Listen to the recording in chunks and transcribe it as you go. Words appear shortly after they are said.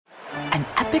An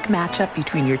epic matchup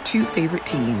between your two favorite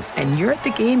teams, and you're at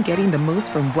the game getting the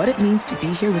most from what it means to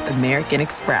be here with American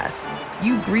Express.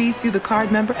 You breeze through the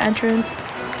card member entrance,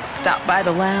 stop by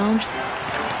the lounge.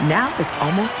 Now it's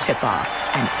almost tip-off,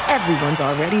 and everyone's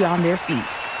already on their feet.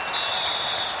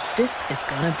 This is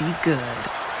gonna be good.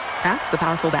 That's the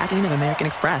powerful backing of American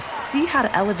Express. See how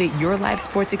to elevate your live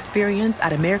sports experience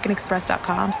at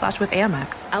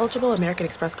americanexpress.com/withAmex. Eligible American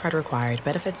Express card required.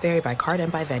 Benefits vary by card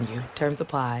and by venue. Terms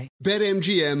apply.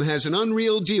 BetMGM has an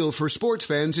unreal deal for sports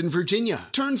fans in Virginia.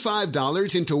 Turn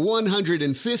 $5 into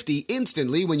 $150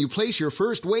 instantly when you place your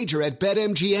first wager at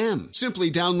BetMGM. Simply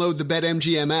download the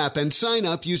BetMGM app and sign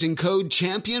up using code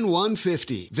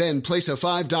CHAMPION150. Then place a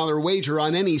 $5 wager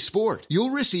on any sport.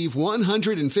 You'll receive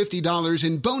 $150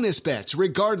 in bonus bets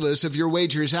regardless of your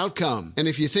wager's outcome. And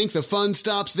if you think the fun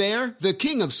stops there, the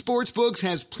king of sportsbooks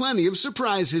has plenty of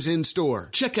surprises in store.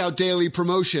 Check out daily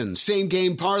promotions,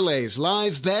 same-game parlays,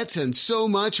 live bets, and so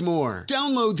much more.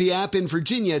 Download the app in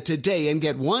Virginia today and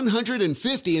get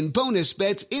 $150 in bonus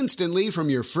bets instantly from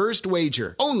your first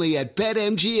wager. Only at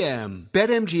BetMGM.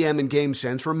 BetMGM and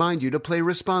GameSense remind you to play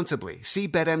responsibly. See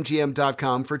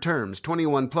BetMGM.com for terms.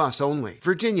 21 plus only.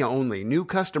 Virginia only. New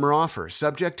customer offer.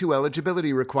 Subject to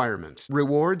eligibility requirements.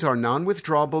 Rewards are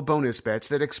non-withdrawable bonus bets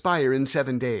that expire in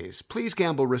 7 days. Please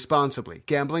gamble responsibly.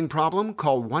 Gambling problem?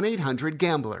 Call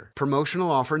 1-800-GAMBLER.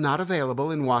 Promotional offer not available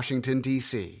in Washington,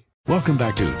 D.C. Welcome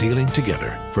back to Dealing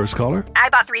Together. First caller? I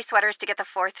bought 3 sweaters to get the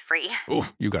 4th free. Oh,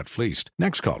 you got fleeced.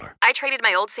 Next caller? I traded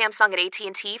my old Samsung at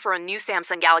AT&T for a new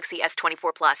Samsung Galaxy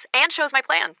S24 Plus and chose my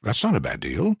plan. That's not a bad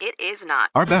deal. It is not.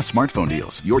 Our best smartphone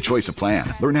deals. Your choice of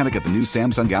plan. Learn how to get the new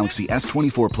Samsung Galaxy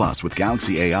S24 Plus with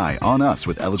Galaxy AI on us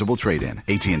with eligible trade-in.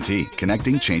 AT&T.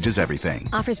 Connecting changes everything.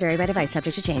 Offers vary by device.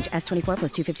 Subject to change. S24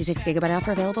 plus 256 gigabyte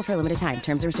offer available for a limited time.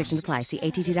 Terms and restrictions apply. See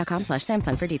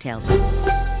att.com/Samsung for details.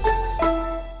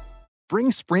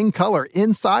 Bring spring color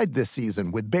inside this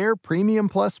season with Behr Premium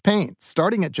Plus paint,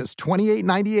 starting at just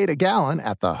 $28.98 a gallon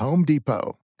at the Home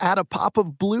Depot. Add a pop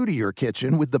of blue to your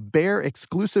kitchen with the Behr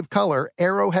exclusive color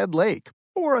Arrowhead Lake,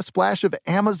 or a splash of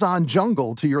Amazon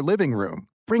Jungle to your living room.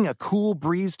 Bring a cool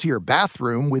breeze to your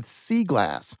bathroom with Sea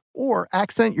Glass, or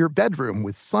accent your bedroom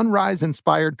with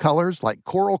sunrise-inspired colors like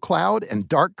Coral Cloud and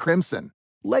Dark Crimson.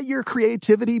 Let your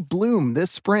creativity bloom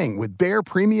this spring with Behr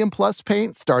Premium Plus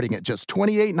paint starting at just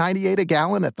 $28.98 a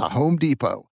gallon at the Home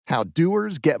Depot. How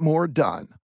doers get more done.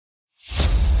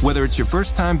 Whether it's your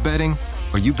first time betting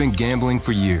or you've been gambling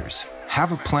for years,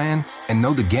 have a plan and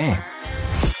know the game.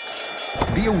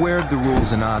 Be aware of the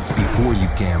rules and odds before you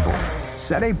gamble.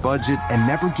 Set a budget and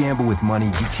never gamble with money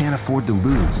you can't afford to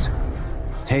lose.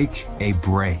 Take a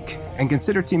break and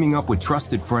consider teaming up with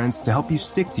trusted friends to help you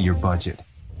stick to your budget.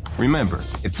 Remember,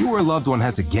 if you or a loved one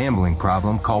has a gambling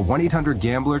problem, call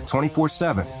 1-800-GAMBLER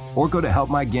 24/7 or go to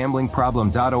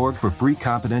helpmygamblingproblem.org for free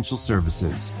confidential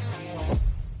services.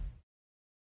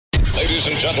 Ladies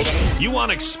and gentlemen, you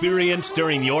want experience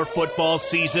during your football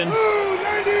season?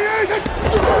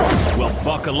 Well,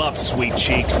 buckle up, sweet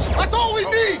cheeks. That's all we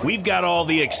need. We've got all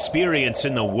the experience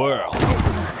in the world.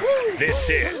 This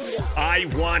is I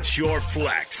Want Your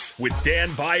Flex with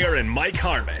Dan Beyer and Mike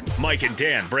Harmon. Mike and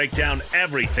Dan break down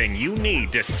everything you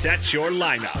need to set your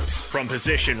lineups. From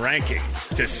position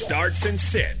rankings to starts and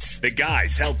sits, the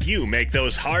guys help you make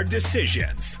those hard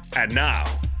decisions. And now,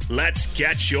 let's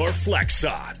get your flex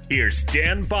on. Here's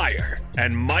Dan Beyer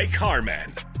and Mike Harmon.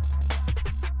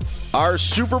 Our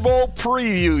Super Bowl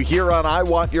preview here on I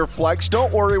Want Your Flex.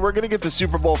 Don't worry, we're going to get to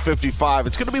Super Bowl 55.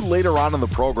 It's going to be later on in the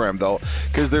program, though,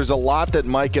 because there's a lot that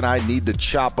Mike and I need to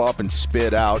chop up and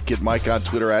spit out. Get Mike on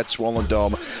Twitter at Swollen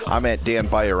Dome. I'm at Dan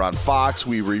Beyer on Fox.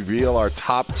 We reveal our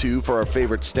top 2 for our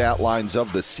favorite stat lines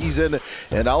of the season,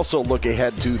 and also look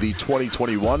ahead to the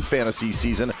 2021 fantasy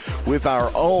season with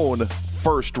our own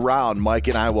first round. Mike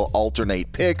and I will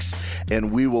alternate picks,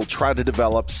 and we will try to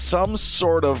develop some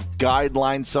sort of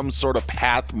guideline, some sort of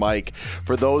path, Mike,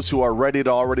 for those who are ready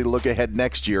to already look ahead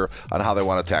next year on how they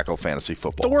want to tackle fantasy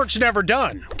football. The work's never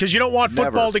done because you don't want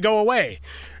football to go away.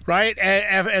 Right?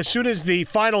 As soon as the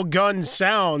final gun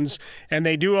sounds and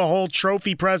they do a whole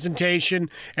trophy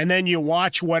presentation, and then you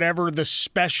watch whatever the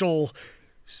special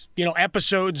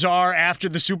episodes are after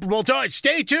the Super Bowl.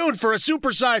 Stay tuned for a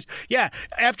supersize. Yeah,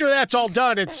 after that's all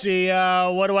done, it's the,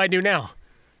 what do I do now?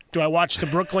 Do I watch the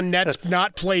Brooklyn Nets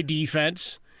not play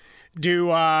defense?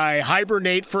 Do I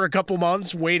hibernate for a couple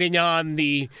months waiting on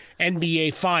the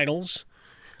NBA Finals?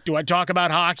 Do I talk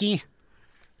about hockey?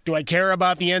 Do I care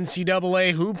about the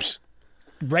NCAA hoops?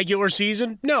 Regular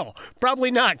season? No,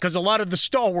 probably not, because a lot of the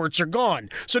stalwarts are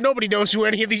gone. So nobody knows who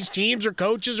any of these teams or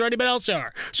coaches or anybody else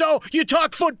are. So you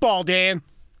talk football, Dan.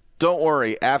 Don't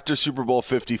worry. After Super Bowl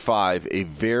 55, a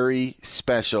very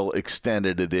special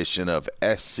extended edition of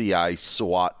SCI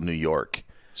SWAT New York.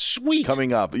 Sweet.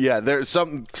 Coming up. Yeah, there's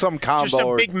some combo. Just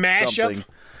a big mashup. Something.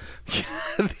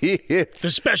 It's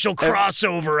a special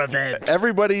crossover event.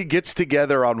 Everybody gets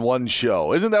together on one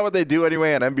show. Isn't that what they do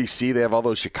anyway on NBC? They have all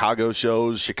those Chicago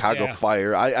shows, Chicago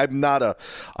Fire. I'm not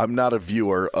a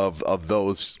viewer of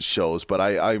those shows, but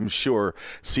I'm sure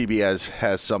CBS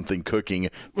has something cooking.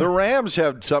 The Rams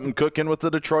have something cooking with the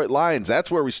Detroit Lions.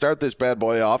 That's where we start this bad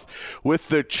boy off with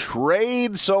the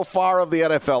trade so far of the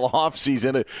NFL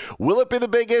offseason. Will it be the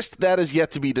biggest? That is yet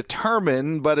to be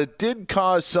determined, but it did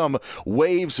cause some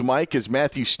waves, Mike, as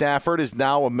Matthew Stafford is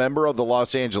now a member of the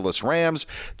Los Angeles Rams.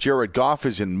 Jared Goff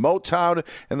is in Motown,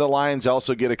 and the Lions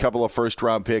also get a couple of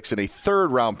first-round picks and a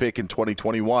third-round pick in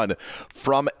 2021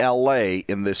 from L.A.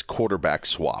 in this quarterback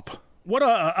swap. What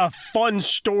a fun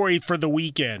story for the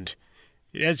weekend.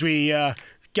 As we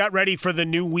got ready for the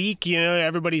new week,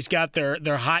 everybody's got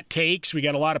their hot takes. We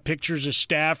got a lot of pictures of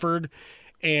Stafford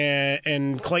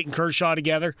and Clayton Kershaw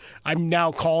together. I'm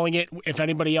now calling it. If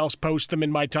anybody else posts them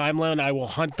in my timeline, I will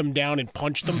hunt them down and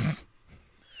punch them.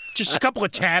 Just a couple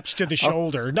of taps to the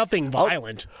shoulder. Nothing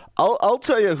violent. I'll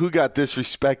tell you who got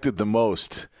disrespected the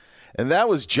most, and that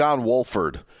was John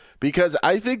Wolford. Because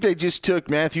I think they just took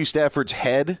Matthew Stafford's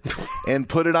head and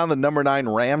put it on the number 9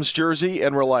 Rams jersey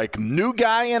and were like, new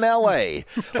guy in L.A.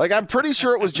 Like, I'm pretty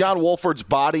sure it was John Wolford's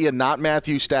body and not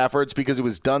Matthew Stafford's because it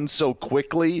was done so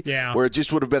quickly where it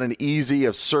just would have been an easy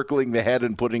of circling the head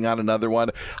and putting on another one.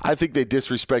 I think they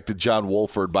disrespected John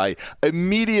Wolford by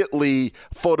immediately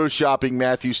photoshopping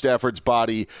Matthew Stafford's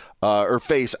body or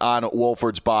face on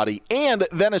Wolford's body, and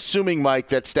then assuming, Mike,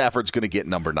 that Stafford's going to get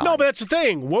number 9. No, but that's the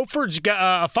thing. Wolford's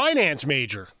got a finance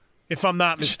major, if I'm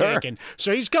not mistaken. Sure.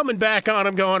 So he's coming back on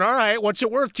him going, all right, what's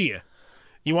it worth to you?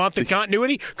 You want the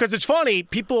continuity? Because it's funny,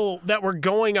 people that were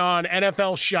going on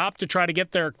NFL Shop to try to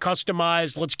get their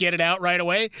customized, let's get it out right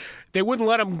away, they wouldn't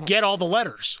let them get all the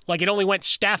letters. Like, it only went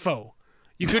Staffo.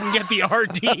 You couldn't get the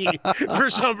RD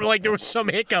for there was some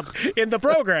hiccup in the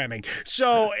programming.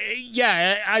 So,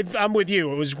 yeah, I'm with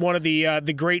you. It was one of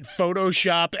the great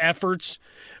Photoshop efforts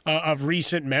of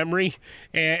recent memory.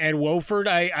 And Wolford,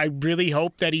 I really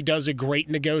hope that he does a great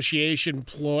negotiation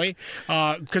ploy.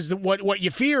 Because what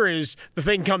you fear is the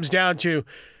thing comes down to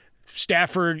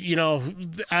Stafford,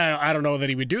 I don't know that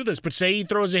he would do this, but say he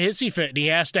throws a hissy fit and he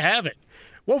has to have it.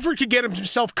 Wolford could get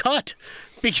himself cut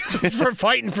for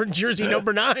fighting for jersey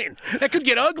number 9. That could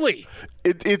get ugly.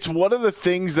 It's one of the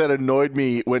things that annoyed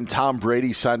me when Tom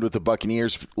Brady signed with the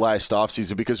Buccaneers last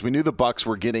offseason because we knew the Bucs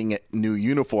were getting new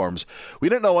uniforms. We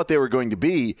didn't know what they were going to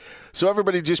be, so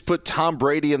everybody just put Tom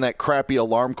Brady in that crappy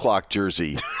alarm clock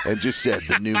jersey and just said,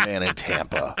 the new man in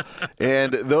Tampa.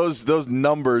 And those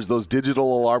numbers, those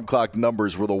digital alarm clock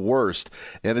numbers were the worst.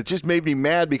 And it just made me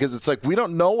mad because it's like, we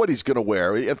don't know what he's going to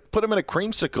wear. Put him in a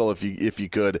creamsicle if you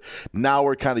could. Now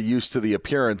we're kind of used to the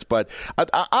appearance. But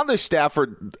on the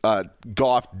Stafford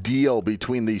Goff deal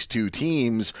between these two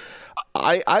teams,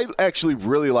 I actually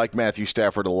really like Matthew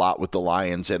Stafford a lot with the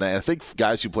Lions, and I think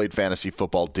guys who played fantasy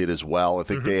football did as well. I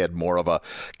think they had more of a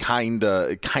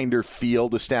kinder feel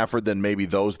to Stafford than maybe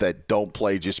those that don't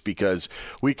play, just because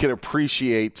we can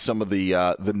appreciate some of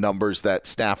the numbers that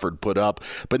Stafford put up.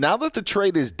 But now that the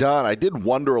trade is done, I did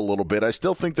wonder a little bit. I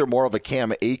still think they're more of a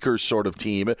Cam Akers sort of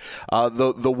team.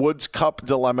 The Woods Cup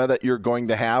dilemma that you're going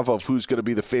to have of who's going to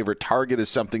be the favorite target is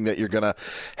something that you're going to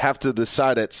have to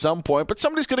decide at some point. But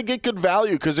somebody's going to get good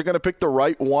value because they're going to pick the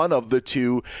right one of the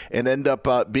two and end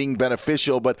up being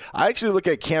beneficial. But I actually look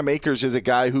at Cam Akers as a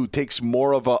guy who takes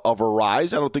more of a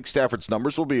rise. I don't think Stafford's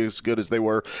numbers will be as good as they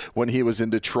were when he was in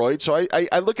Detroit. So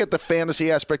I look at the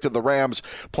fantasy aspect of the Rams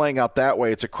playing out that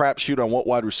way. It's a crapshoot on what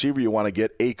wide receiver you want to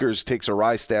get. Akers takes a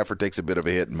rise. Stafford takes a bit of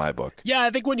a hit in my book. Yeah,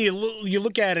 I think when you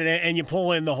look at it and you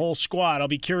pull in the whole squad, I'll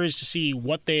be curious to see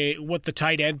what the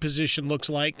tight end position looks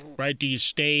like, right? Do you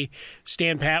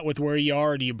stand pat with where you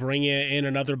are, or do you bring in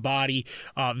another body?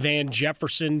 Van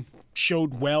Jefferson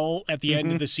showed well at the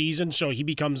end of the season, so he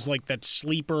becomes like that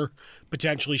sleeper,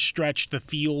 potentially stretch the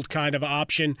field kind of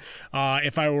option.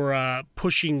 If I were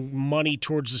pushing money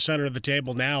towards the center of the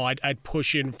table now, I'd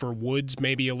push in for Woods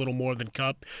maybe a little more than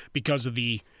Kupp because of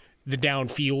the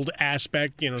downfield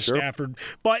aspect, sure. Stafford.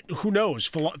 But who knows?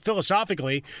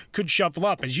 Philosophically, could shuffle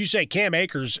up. As you say, Cam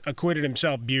Akers acquitted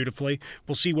himself beautifully.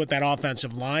 We'll see what that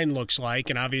offensive line looks like.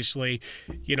 And obviously,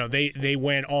 they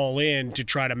went all in to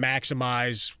try to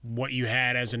maximize what you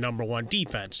had as a number one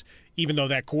defense, even though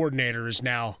that coordinator is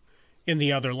now in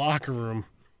the other locker room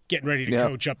getting ready to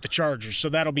coach up the Chargers. So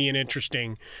that'll be an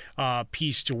interesting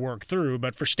piece to work through.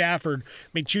 But for Stafford,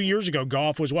 2 years ago,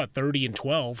 Goff was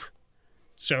 30-12.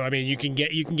 So you can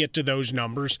get to those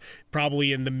numbers,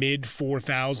 probably in the mid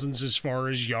 4,000s as far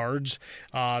as yards.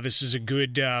 This is a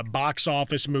good box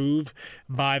office move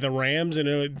by the Rams,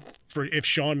 and if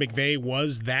Sean McVay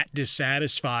was that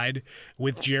dissatisfied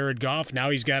with Jared Goff, now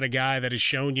he's got a guy that has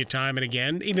shown you time and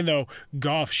again. Even though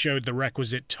Goff showed the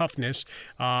requisite toughness,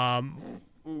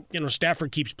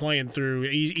 Stafford keeps playing through.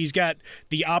 He's got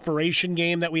the operation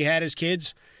game that we had as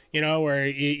kids. Where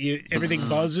everything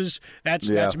buzzes. That's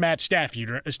Matt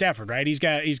Stafford, right? He's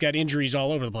got injuries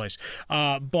all over the place.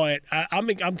 But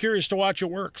I'm curious to watch it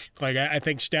work. I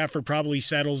think Stafford probably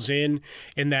settles in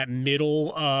that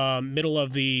middle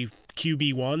of the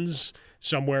QB1s.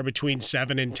 Somewhere between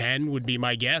 7 and 10 would be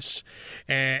my guess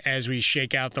as we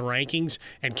shake out the rankings.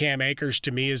 And Cam Akers,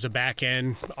 to me, is a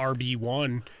back-end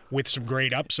RB1 with some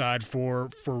great upside for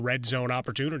red zone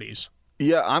opportunities.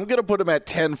 Yeah, I'm going to put him at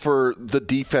 10 for the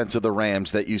defense of the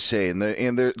Rams that you say. And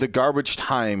the garbage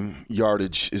time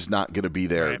yardage is not going to be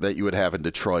there that you would have in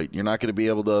Detroit. You're not going to be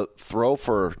able to throw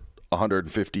for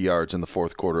 150 yards in the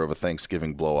fourth quarter of a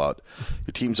Thanksgiving blowout.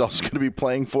 Your team's also going to be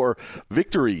playing for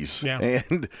victories. Yeah.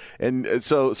 And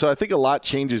so I think a lot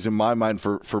changes in my mind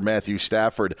for Matthew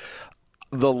Stafford.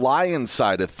 The Lions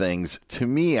side of things, to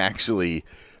me, actually,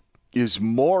 is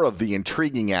more of the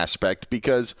intriguing aspect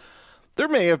because – there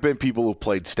may have been people who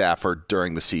played Stafford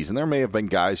during the season. There may have been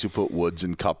guys who put Woods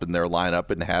and Kupp in their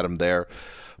lineup and had him there.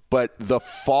 But the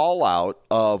fallout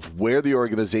of where the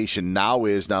organization now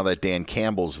is, now that Dan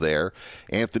Campbell's there,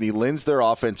 Anthony Lynn's their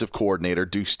offensive coordinator.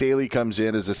 Deuce Staley comes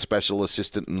in as a special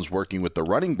assistant and is working with the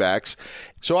running backs.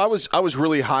 So I was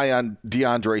really high on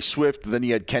DeAndre Swift. Then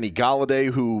you had Kenny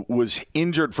Golladay, who was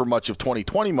injured for much of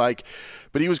 2020, Mike,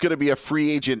 but he was going to be a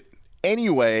free agent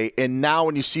anyway. And now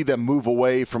when you see them move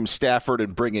away from Stafford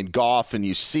and bring in Goff and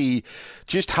you see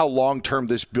just how long-term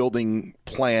this building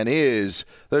plan is,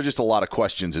 there are just a lot of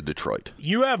questions in Detroit.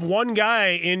 You have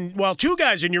two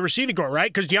guys in your receiving corps,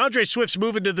 right? Because DeAndre Swift's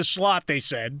moving to the slot, they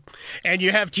said, and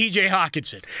you have TJ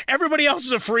Hockenson. Everybody else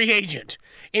is a free agent,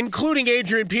 including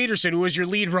Adrian Peterson, who was your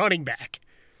lead running back.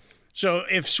 So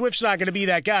if Swift's not going to be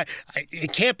that guy,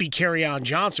 it can't be Kerryon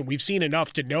Johnson. We've seen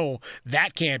enough to know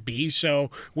that can't be.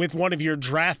 So with one of your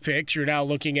draft picks, you're now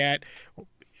looking at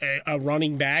a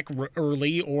running back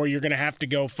early, or you're going to have to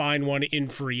go find one in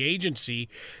free agency.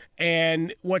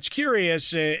 And what's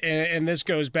curious, and this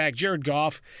goes back, Jared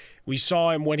Goff, we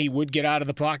saw him when he would get out of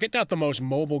the pocket, not the most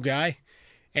mobile guy.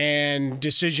 And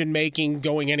decision-making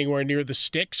going anywhere near the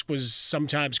sticks was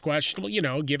sometimes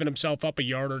questionable, giving himself up a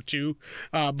yard or two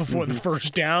before the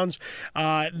first downs.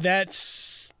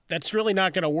 That's really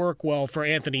not going to work well for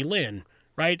Anthony Lynn,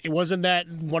 right? It wasn't that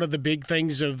one of the big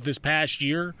things of this past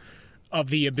year, of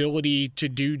the ability to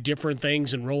do different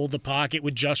things and roll the pocket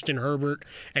with Justin Herbert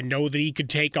and know that he could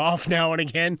take off now and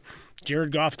again?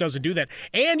 Jared Goff doesn't do that.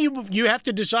 And you have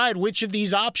to decide which of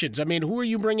these options. Who are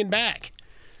you bringing back?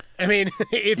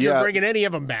 If you're bringing any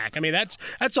of them back,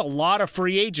 that's a lot of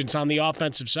free agents on the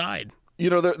offensive side.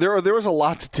 There was a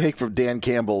lot to take from Dan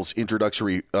Campbell's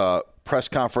introductory press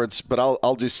conference, but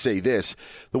I'll just say this.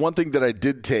 The one thing that I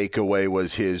did take away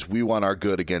was we want our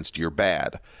good against your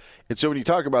bad. And so when you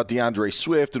talk about DeAndre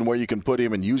Swift and where you can put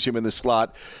him and use him in the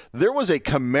slot, there was a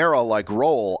Kamara-like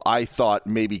role, I thought,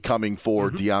 maybe coming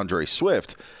for DeAndre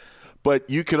Swift. But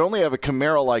you could only have a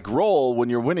Kamara-like role when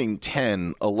you're winning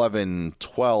 10, 11,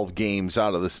 12 games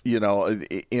out of this,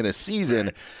 in a season.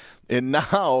 Right. And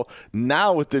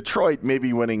now with Detroit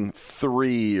maybe winning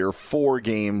 3 or 4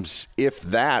 games, if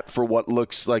that, for what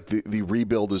looks like the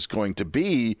rebuild is going to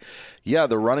be,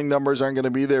 the running numbers aren't going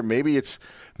to be there. Maybe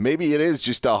it is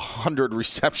just 100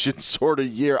 reception sort of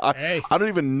year. I don't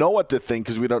even know what to think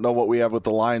because we don't know what we have with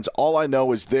the Lions. All I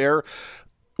know is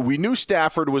we knew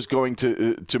Stafford was going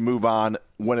to move on.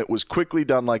 When it was quickly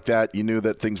done like that, you knew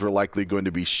that things were likely going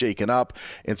to be shaken up.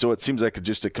 And so it seems like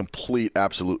just a complete,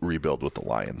 absolute rebuild with the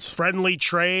Lions. Friendly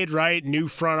trade, right? New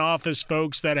front office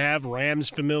folks that have Rams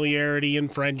familiarity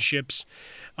and friendships.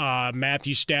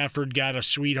 Matthew Stafford got a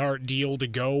sweetheart deal to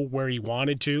go where he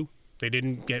wanted to. They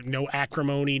didn't get no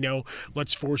acrimony, no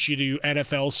let's force you to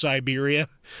NFL Siberia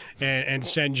and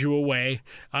send you away.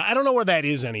 I don't know where that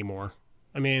is anymore.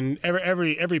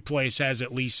 Every place has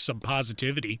at least some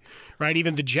positivity, right?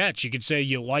 Even the Jets, you could say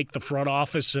you like the front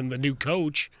office and the new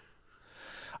coach.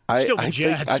 Still the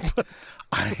Jets.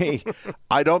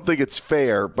 I don't think it's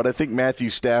fair, but I think Matthew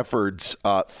Stafford's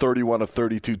 31 of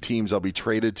 32 teams I'll be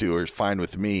traded to are fine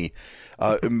with me.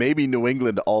 maybe New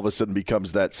England all of a sudden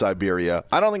becomes that Siberia.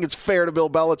 I don't think it's fair to Bill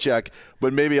Belichick,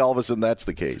 but maybe all of a sudden that's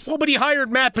the case. Well, but he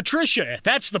hired Matt Patricia.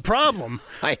 That's the problem.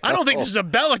 I don't think this is a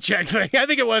Belichick thing. I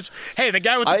think it was, hey, the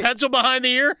guy with the pencil behind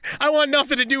the ear, I want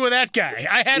nothing to do with that guy.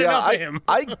 I had enough of him.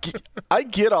 I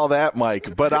get all that,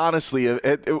 Mike, but honestly,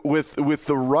 with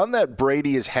the run that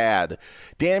Brady has had,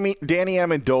 Danny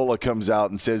Amendola comes out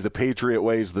and says the Patriot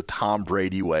way is the Tom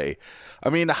Brady way. I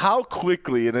mean, how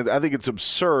quickly, and I think it's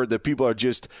absurd that people are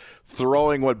just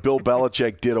throwing what Bill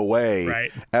Belichick did away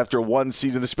after one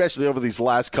season, especially over these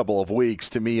last couple of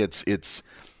weeks. To me, it's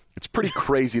pretty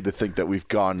crazy to think that we've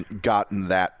gotten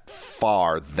that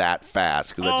far that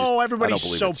fast.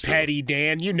 Everybody's so petty,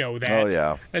 Dan. You know that. Oh,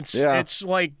 yeah. It's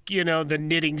like, the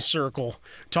knitting circle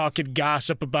talking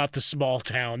gossip about the small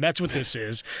town. That's what this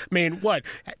is. I mean, what?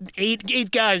 Eight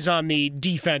guys on the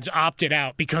defense opted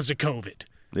out because of COVID.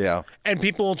 Yeah. And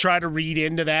people will try to read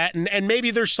into that, and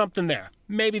maybe there's something there.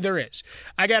 Maybe there is.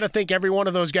 I got to think every one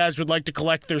of those guys would like to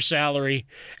collect their salary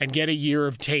and get a year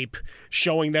of tape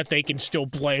showing that they can still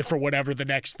play for whatever the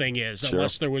next thing is,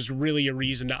 unless there was really a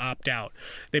reason to opt out.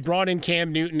 They brought in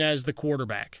Cam Newton as the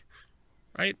quarterback,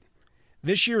 right?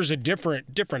 This year's a different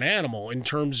animal in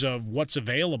terms of what's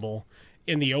available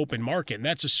in the open market. And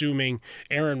that's assuming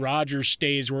Aaron Rodgers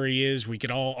stays where he is. We could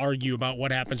all argue about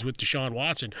what happens with Deshaun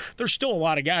Watson. There's still a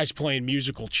lot of guys playing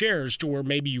musical chairs to where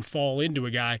maybe you fall into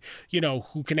a guy,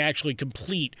 who can actually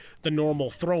complete the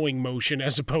normal throwing motion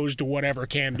as opposed to whatever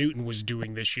Cam Newton was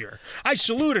doing this year. I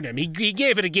saluted him. He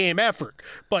gave it a game effort,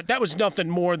 but that was nothing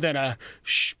more than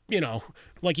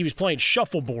like he was playing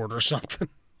shuffleboard or something.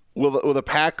 Well, the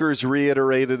Packers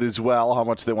reiterated as well how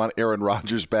much they want Aaron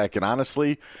Rodgers back. And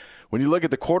honestly, when you look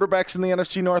at the quarterbacks in the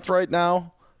NFC North right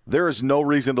now, there is no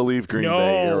reason to leave Green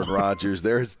Bay, Aaron Rodgers.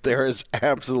 There is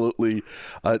absolutely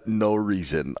no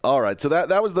reason. All right, so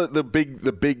that was the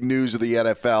big news of the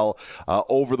NFL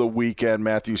over the weekend.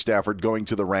 Matthew Stafford going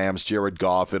to the Rams, Jared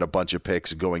Goff, and a bunch of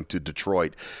picks going to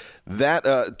Detroit.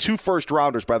 That 2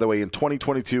 first-rounders, by the way, in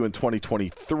 2022 and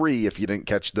 2023, if you didn't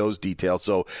catch those details.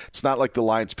 So it's not like the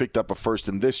Lions picked up a first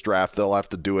in this draft. They'll have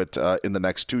to do it in the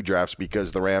next 2 drafts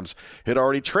because the Rams had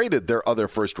already traded their other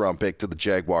first-round pick to the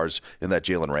Jaguars in that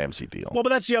Jalen Ramsey deal. Well, but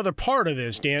that's the other part of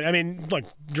this, Dan. I mean, look,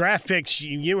 draft picks,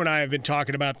 you and I have been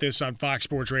talking about this on Fox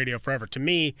Sports Radio forever. To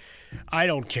me, I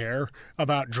don't care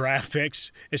about draft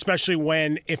picks, especially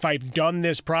when, if I've done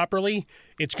this properly,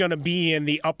 it's going to be in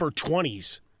the upper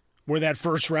 20s. Where that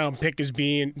first-round pick is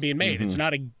being made. Mm-hmm. It's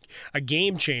not a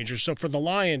game changer. So for the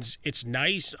Lions, it's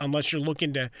nice unless you're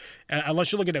looking to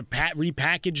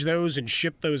repackage those and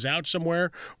ship those out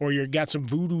somewhere, or you got some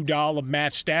voodoo doll of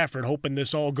Matt Stafford hoping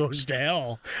this all goes to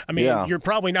hell. I mean, you're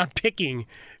probably not picking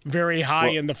very high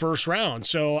in the first round.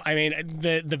 So I mean,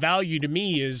 the value to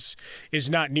me is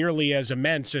not nearly as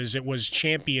immense as it was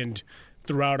championed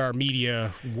throughout our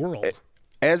media world.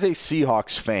 As a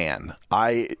Seahawks fan,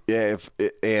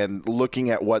 and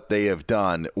looking at what they have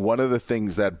done, one of the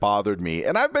things that bothered me,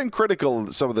 and I've been critical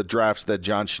of some of the drafts that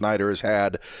John Schneider has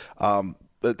had, I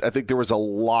think there was a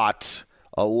lot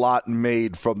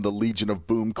made from the Legion of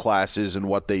Boom classes and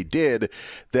what they did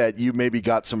that you maybe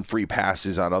got some free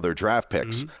passes on other draft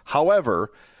picks. Mm-hmm.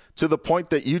 However, to the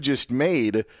point that you just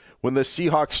made, when the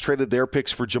Seahawks traded their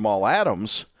picks for Jamal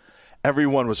Adams,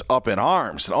 everyone was up in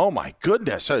arms. Oh, my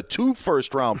goodness, 2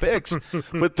 first-round picks.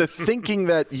 But the thinking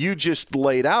that you just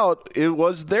laid out, it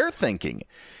was their thinking.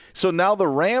 So now the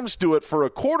Rams do it for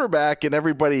a quarterback, and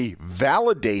everybody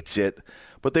validates it,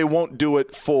 but they won't do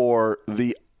it for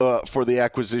the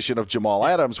acquisition of Jamal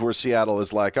Adams, where Seattle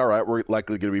is like, all right, we're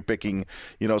likely going to be picking,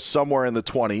 somewhere in the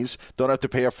 20s, don't have to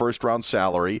pay a first-round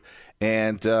salary,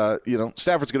 and,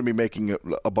 Stafford's going to be making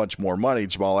a bunch more money.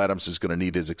 Jamal Adams is going to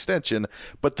need his extension,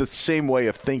 but the same way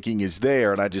of thinking is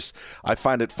there, and I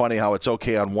find it funny how it's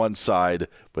okay on one side,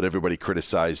 but everybody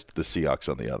criticized the Seahawks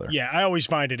on the other. Yeah, I always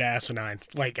find it asinine,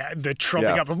 like the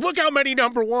trumping up of, look how many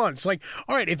number ones. Like,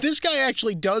 all right, if this guy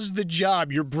actually does the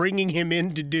job you're bringing him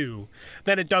in to do,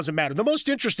 then it doesn't matter. The most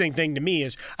interesting thing to me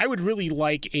is I would really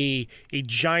like a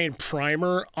giant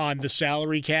primer on the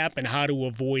salary cap and how to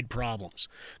avoid problems,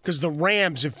 because the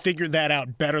Rams have figured that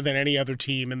out better than any other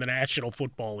team in the National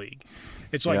Football League.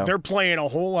 It's like they're playing a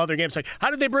whole other game. It's like,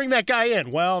 how did they bring that guy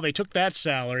in? Well, they took that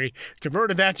salary,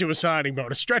 converted that to a signing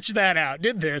bonus, stretched that out,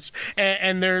 did this,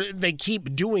 and they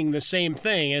keep doing the same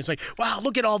thing. And it's like, wow,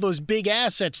 look at all those big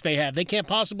assets they have. They can't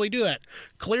possibly do that.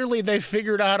 Clearly, they've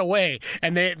figured out a way,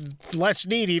 and Les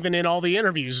Snead, even in all the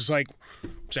interviews, is like,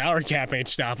 salary cap ain't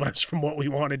stopping us from what we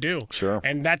want to do. Sure.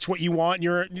 And that's what you want.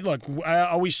 Look, I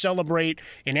always celebrate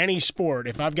in any sport,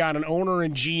 if I've got an owner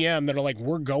and GM that are like,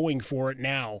 we're going for it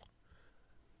now.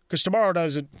 because tomorrow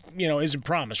isn't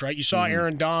promised, right? You saw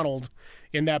Aaron Donald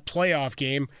in that playoff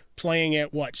game playing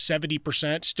at,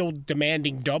 70%, still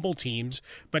demanding double teams,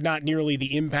 but not nearly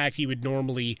the impact he would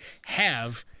normally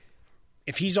have.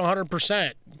 If he's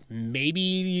 100%, maybe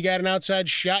you got an outside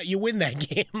shot, you win that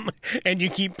game, and you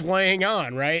keep playing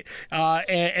on, right?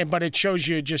 But it shows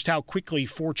you just how quickly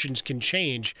fortunes can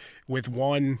change with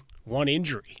one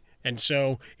injury. And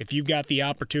so if you've got the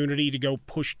opportunity to go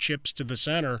push chips to the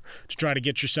center to try to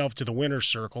get yourself to the winner's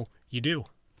circle, you do.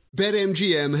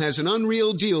 BetMGM has an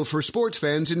unreal deal for sports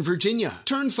fans in Virginia.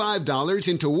 Turn $5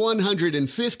 into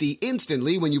 $150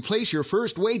 instantly when you place your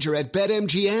first wager at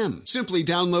BetMGM. Simply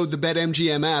download the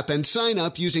BetMGM app and sign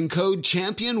up using code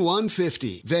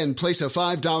Champion150. Then place a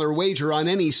 $5 wager on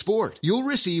any sport. You'll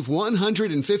receive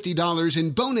 $150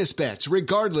 in bonus bets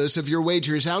regardless of your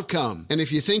wager's outcome. And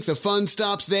if you think the fun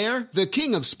stops there, the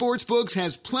King of Sportsbooks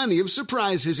has plenty of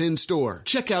surprises in store.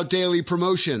 Check out daily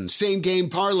promotions, same-game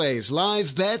parlays,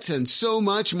 live bets, and so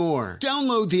much more.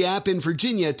 Download the app in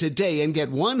Virginia today and get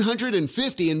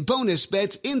 $150 in bonus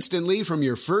bets instantly from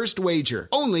your first wager.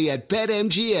 Only at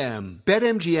BetMGM.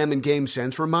 BetMGM and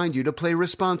GameSense remind you to play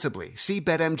responsibly. See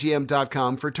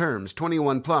BetMGM.com for terms.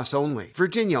 21 plus only.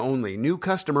 Virginia only. New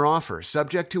customer offer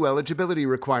subject to eligibility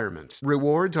requirements.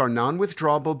 Rewards are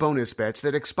non-withdrawable bonus bets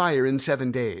that expire in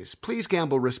 7 days. Please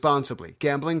gamble responsibly.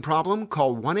 Gambling problem?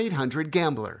 Call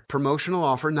 1-800-GAMBLER. Promotional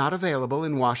offer not available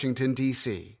in Washington,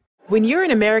 D.C. When you're an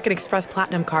American Express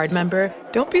Platinum Card member,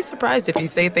 don't be surprised if you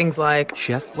say things like,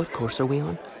 "Chef, what course are we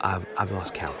on? I've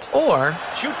lost count." Or,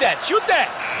 Shoot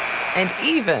that! And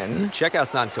even,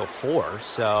 Checkout's not until 4,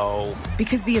 so...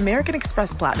 Because the American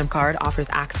Express Platinum Card offers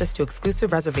access to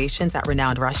exclusive reservations at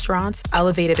renowned restaurants,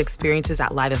 elevated experiences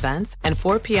at live events, and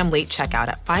 4 p.m. late checkout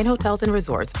at fine hotels and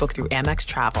resorts booked through Amex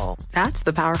Travel. That's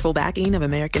the powerful backing of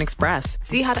American Express.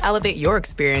 See how to elevate your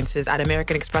experiences at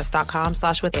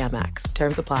americanexpress.com/withAmex.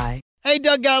 Terms apply. Hey,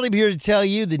 Doug Gottlieb here to tell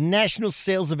you the national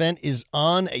sales event is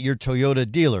on at your Toyota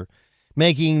dealer,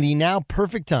 making the now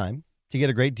perfect time to get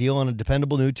a great deal on a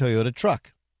dependable new Toyota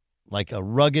truck, like a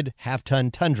rugged half-ton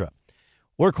Tundra.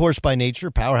 Workhorse by nature,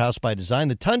 powerhouse by design,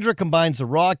 the Tundra combines the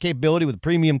raw capability with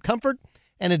premium comfort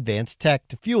and advanced tech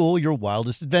to fuel your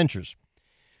wildest adventures.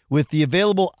 With the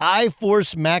available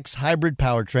iForce Max hybrid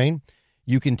powertrain,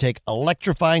 you can take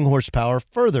electrifying horsepower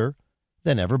further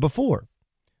than ever before.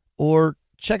 Or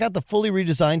check out the fully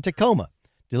redesigned Tacoma,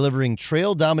 delivering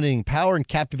trail-dominating power and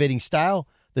captivating style.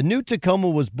 The new Tacoma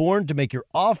was born to make your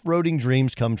off-roading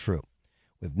dreams come true.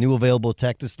 With new available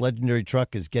tech, this legendary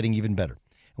truck is getting even better.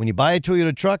 When you buy a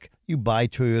Toyota truck, you buy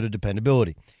Toyota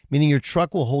dependability, meaning your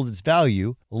truck will hold its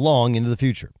value long into the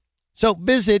future. So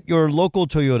visit your local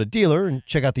Toyota dealer and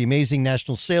check out the amazing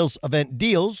national sales event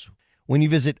deals when you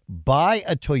visit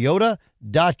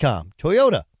buyatoyota.com.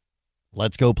 Toyota,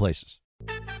 let's go places.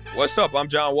 What's up? I'm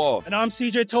John Wall. And I'm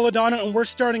CJ Toledano, and we're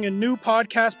starting a new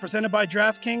podcast presented by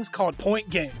DraftKings called Point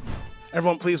Game.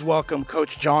 Everyone, please welcome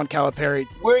Coach John Calipari.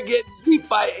 We're getting beat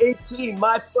by 18.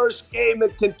 My first game in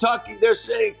Kentucky, they're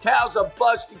saying Cal's a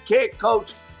bust. He can't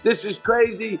coach. This is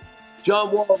crazy.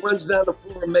 John Wall runs down the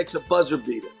floor and makes a buzzer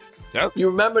beater. Yep. You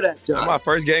remember that, John? That's my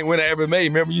first game winner I ever made.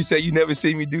 Remember you said you never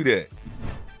see me do that.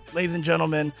 Ladies and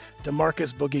gentlemen,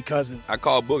 DeMarcus Boogie Cousins. I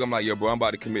called Boog. I'm like, yo, bro, I'm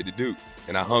about to commit to Duke.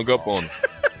 And I hung up on him.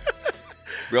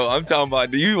 Bro, I'm talking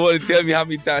about, do you want to tell me how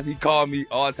many times he called me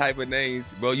all type of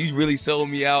names? Bro, you really sold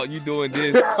me out. You doing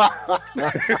this.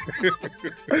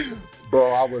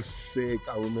 Bro, I was sick.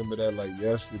 I remember that like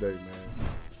yesterday, man.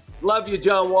 Love you,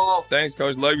 John Wall. Thanks,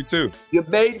 Coach. Love you, too. You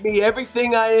made me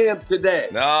everything I am today.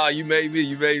 Nah, you made me.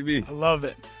 You made me. I love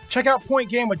it. Check out Point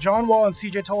Game with John Wall and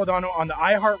CJ Toledano on the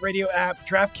iHeartRadio app,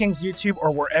 DraftKings YouTube,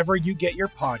 or wherever you get your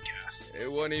podcasts. It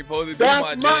wasn't even supposed to be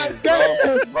That's my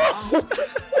dance, bro.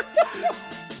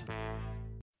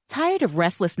 Tired of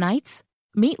restless nights?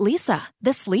 Meet Lisa,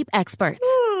 the sleep experts.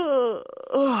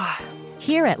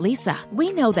 Here at Lisa,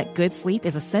 we know that good sleep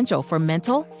is essential for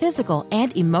mental, physical,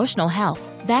 and emotional health.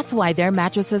 That's why their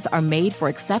mattresses are made for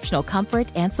exceptional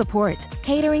comfort and support,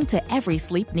 catering to every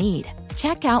sleep need.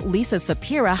 Check out Lisa's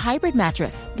Sapira Hybrid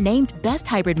Mattress, named Best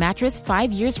Hybrid Mattress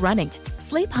 5 years running.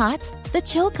 Sleep hot? The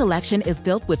Chill Collection is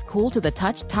built with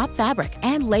cool-to-the-touch top fabric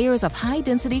and layers of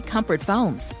high-density comfort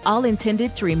foams, all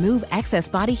intended to remove excess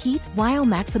body heat while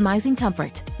maximizing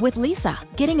comfort. With Lisa,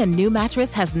 getting a new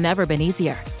mattress has never been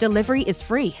easier. Delivery is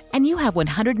free, and you have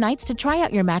 100 nights to try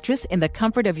out your mattress in the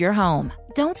comfort of your home.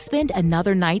 Don't spend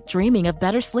another night dreaming of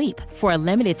better sleep. For a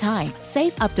limited time,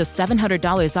 save up to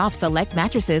 $700 off select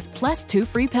mattresses plus 2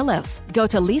 free pillows. Go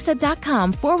to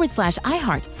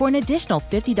leesa.com/iHeart for an additional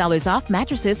 $50 off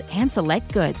mattresses and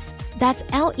select goods. That's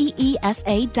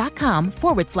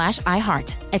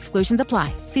LEESA.com/iHeart. Exclusions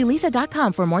apply. See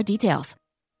leesa.com for more details.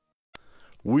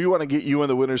 We want to get you in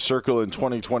the winner's circle in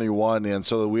 2021, and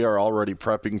so that we are already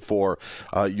prepping for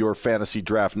your fantasy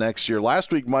draft next year.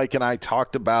 Last week, Mike and I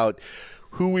talked about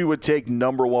who we would take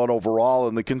number one overall,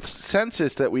 and the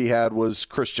consensus that we had was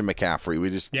Christian McCaffrey. We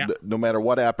just, no matter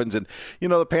what happens, and,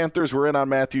 the Panthers were in on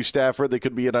Matthew Stafford. They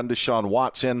could be in on Deshaun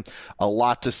Watson. A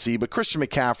lot to see, but Christian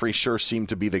McCaffrey sure seemed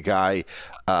to be the guy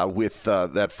with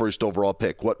that first overall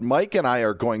pick. What Mike and I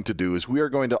are going to do is we are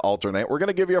going to alternate. We're going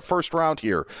to give you a first round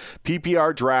here.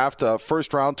 PPR draft,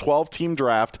 first round, 12-team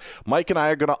draft. Mike and I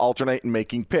are going to alternate in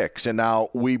making picks, and now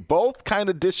we both kind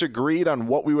of disagreed on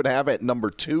what we would have at number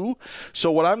 2.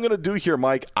 So what I'm going to do here,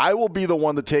 Mike, I will be the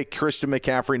one to take Christian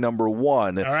McCaffrey number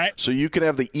 1. All right. So you can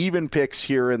have the even picks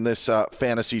here in this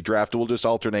fantasy draft. We'll just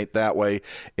alternate that way,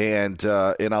 and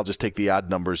I'll just take the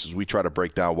odd numbers as we try to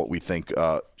break down what we think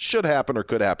should happen or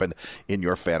could happen in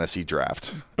your fantasy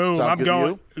draft. Boom, Sound I'm good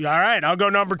going. to you? All right, I'll go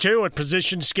number 2 at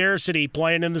position scarcity,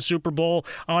 playing in the Super Bowl,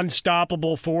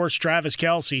 unstoppable force, Travis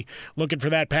Kelce, looking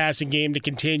for that passing game to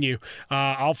continue.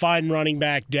 I'll find running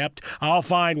back depth. I'll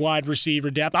find wide receiver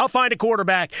depth. I'll find a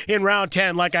quarterback in round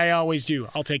 10 like I always do.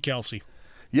 I'll take Kelce.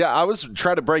 Yeah, I was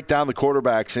trying to break down the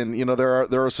quarterbacks, and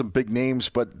there are some big names,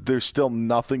 but there's still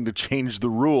nothing to change the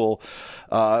rule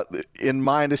in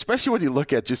mind, especially when you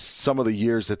look at just some of the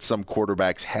years that some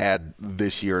quarterbacks had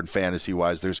this year in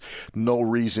fantasy-wise. There's no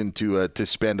reason to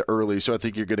spend early, so I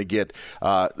think you're going to get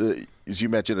as you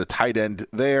mentioned, a tight end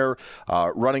there,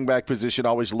 running back position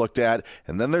always looked at,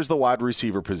 and then there's the wide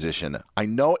receiver position. I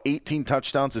know 18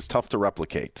 touchdowns is tough to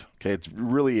replicate. Okay, it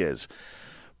really is.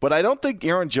 But I don't think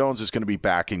Aaron Jones is going to be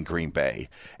back in Green Bay.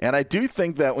 And I do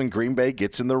think that when Green Bay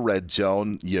gets in the red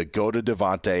zone, you go to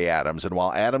Davante Adams. And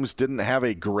while Adams didn't have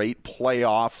a great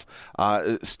playoff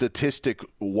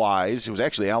statistic-wise, it was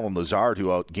actually Allen Lazard who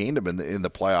outgained him in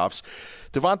the playoffs.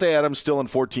 Davante Adams still in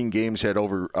 14 games had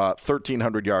over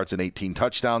 1,300 yards and 18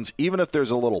 touchdowns. Even if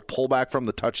there's a little pullback from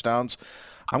the touchdowns,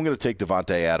 I'm going to take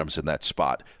Davante Adams in that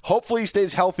spot. Hopefully he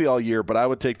stays healthy all year, but I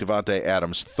would take Davante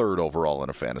Adams 3rd overall in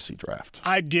a fantasy draft.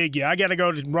 I dig you. I got to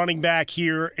go to running back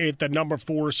here at the number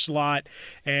 4 slot,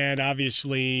 and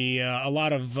obviously a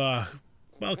lot of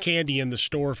candy in the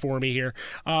store for me here.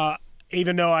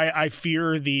 Even though I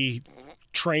fear the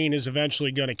train is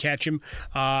eventually going to catch him,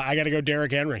 I got to go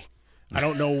Derrick Henry. I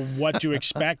don't know what to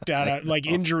expect out of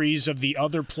injuries of the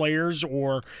other players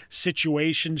or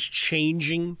situations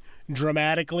changing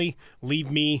dramatically leave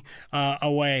me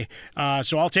away.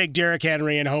 So I'll take Derrick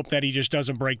Henry and hope that he just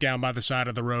doesn't break down by the side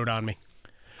of the road on me.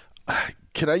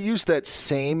 Can I use that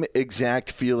same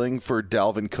exact feeling for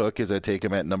Dalvin Cook as I take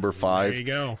him at number 5? There you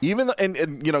go. Even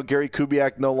and Gary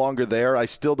Kubiak no longer there. I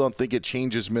still don't think it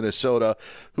changes Minnesota,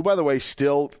 who, by the way,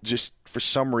 still just for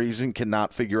some reason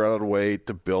cannot figure out a way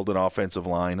to build an offensive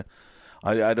line.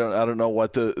 I don't know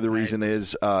what the reason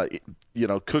is.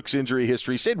 Cook's injury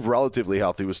history stayed relatively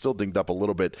healthy, was still dinged up a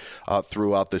little bit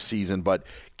throughout the season, but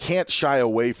can't shy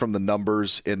away from the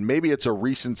numbers. And maybe it's a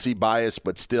recency bias,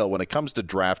 but still, when it comes to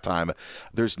draft time,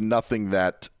 there's nothing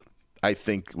that I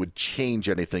think would change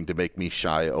anything to make me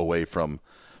shy away from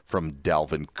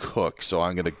Dalvin Cook. So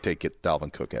I'm going to take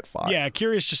Dalvin Cook at 5. Yeah,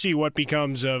 curious to see what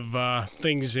becomes of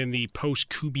things in the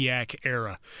post-Kubiak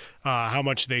era, how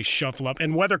much they shuffle up,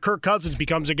 and whether Kirk Cousins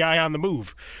becomes a guy on the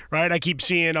move, right? I keep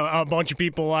seeing a bunch of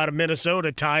people out of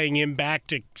Minnesota tying him back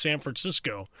to San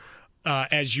Francisco.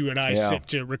 As you and I sit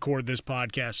to record this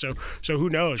podcast. So who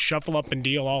knows? Shuffle up and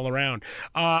deal all around.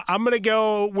 I'm going to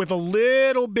go with a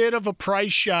little bit of a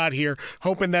price shot here,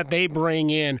 hoping that they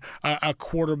bring in a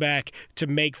quarterback to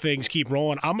make things keep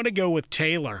rolling. I'm going to go with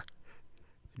Taylor.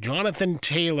 Jonathan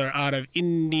Taylor out of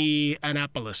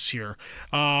Indianapolis here.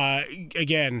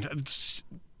 Again,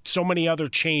 so many other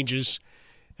changes.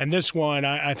 And this one,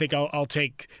 I think I'll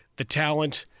take the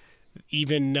talent,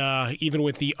 even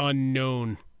with the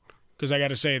unknown. Because I got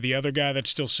to say, the other guy that's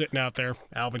still sitting out there,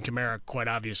 Alvin Kamara, quite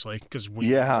obviously, because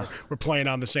we're playing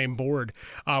on the same board.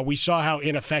 We saw how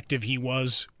ineffective he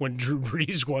was when Drew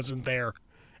Brees wasn't there,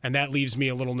 and that leaves me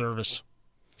a little nervous.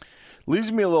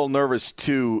 Leaves me a little nervous,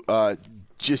 too, if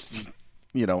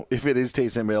it is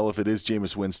Taysom Hill, if it is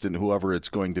Jameis Winston, whoever it's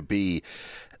going to be.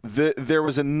 There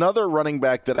was another running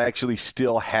back that I actually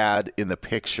still had in the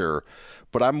picture,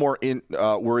 but I'm more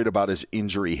worried about his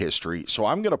injury history. So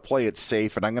I'm going to play it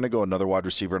safe, and I'm going to go another wide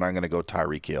receiver, and I'm going to go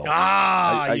Tyreek Hill.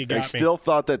 I still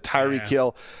thought that Tyreek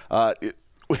Hill,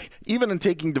 even in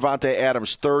taking Devontae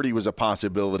Adams 30 was a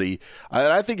possibility.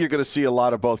 I think you're going to see a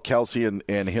lot of both Kelsey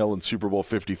and Hill in Super Bowl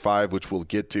 55, which we'll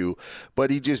get to. But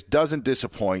he just doesn't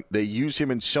disappoint. They use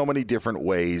him in so many different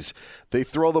ways. They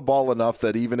throw the ball enough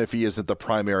that even if he isn't the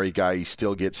primary guy, he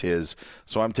still gets his.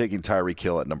 So I'm taking Tyreek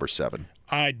Hill at number 7.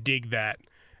 I dig that.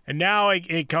 And now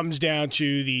it comes down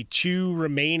to the 2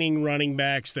 remaining running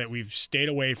backs that we've stayed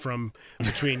away from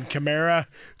between Kamara,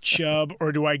 Chubb,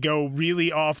 or do I go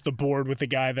really off the board with the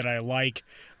guy that I like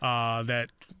that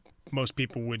most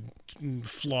people would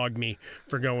flog me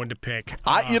for going to pick?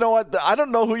 You know what? I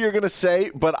don't know who you're going to say,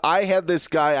 but I had this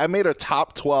guy. I made a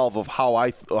top 12 of how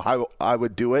I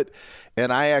would do it,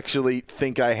 and I actually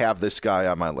think I have this guy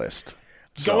on my list.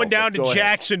 Going down to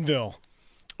Jacksonville.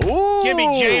 Ooh. Give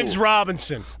me James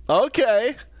Robinson.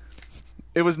 Okay.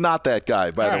 It was not that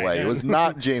guy, by the way. It was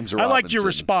not James Robinson. I liked your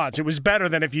response. It was better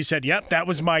than if you said, yep, that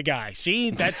was my guy. See,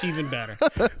 that's even better.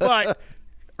 But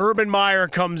Urban Meyer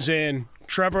comes in.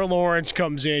 Trevor Lawrence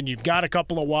comes in. You've got a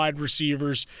couple of wide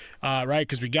receivers, right?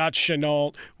 Because we got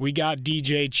Shenault. We got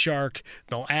DJ Chark.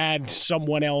 They'll add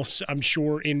someone else, I'm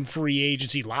sure, in free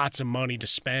agency. Lots of money to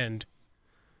spend.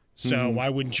 So why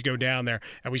wouldn't you go down there?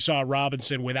 And we saw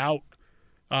Robinson without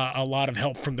a lot of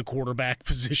help from the quarterback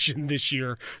position this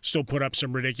year still put up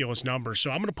some ridiculous numbers.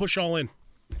 So I'm going to push all in.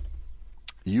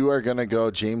 You are going to go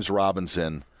James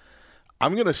Robinson.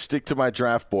 I'm going to stick to my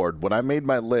draft board. When I made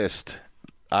my list,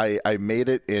 I made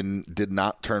it and did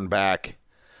not turn back.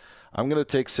 I'm going to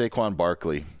take Saquon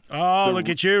Barkley. Oh, look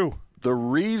at you. The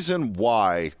reason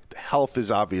why, health is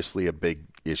obviously a big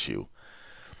issue,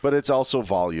 but it's also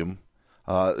volume.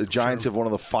 The Giants have one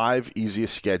of the 5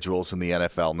 easiest schedules in the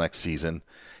NFL next season,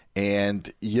 and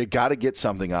you got to get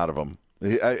something out of them.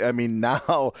 I mean,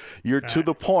 now you're to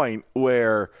the point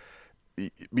where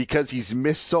because he's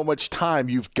missed so much time,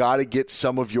 you've got to get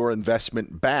some of your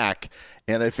investment back.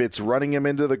 And if it's running him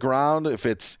into the ground, if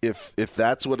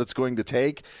that's what it's going to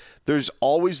take, there's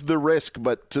always the risk.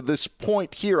 But to this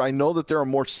point here, I know that there are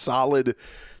more solid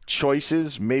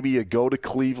choices. Maybe you go to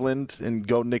Cleveland and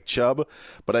go Nick Chubb,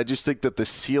 but I just think that the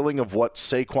ceiling of what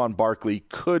Saquon Barkley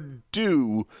could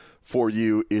do for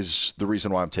you is the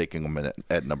reason why I'm taking him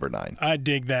at number 9. I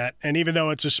dig that. And even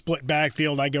though it's a split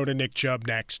backfield, I go to Nick Chubb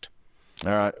next.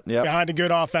 All right. Yeah. Behind a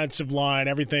good offensive line,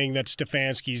 everything that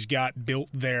Stefanski's got built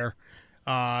there.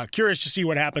 Curious to see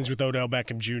what happens with Odell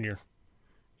Beckham Jr.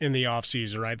 in the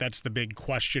offseason, right? That's the big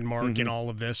question mark in all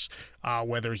of this,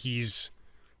 whether he's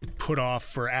put off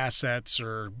for assets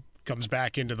or comes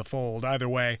back into the fold. Either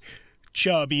way,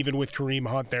 Chubb, even with Kareem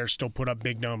Hunt there, still put up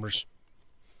big numbers.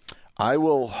 I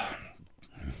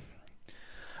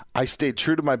stayed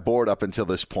true to my board up until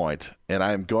this point, and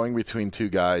I'm going between 2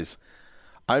 guys.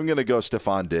 I'm going to go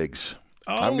Stephon Diggs.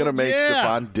 I'm going to make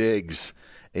Stephon Diggs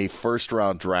a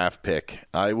first-round draft pick.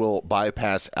 I will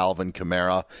bypass Alvin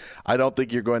Kamara. I don't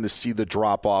think you're going to see the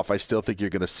drop-off. I still think you're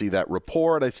going to see that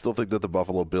rapport, and I still think that the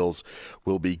Buffalo Bills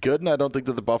will be good, and I don't think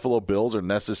that the Buffalo Bills are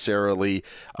necessarily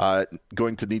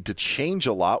going to need to change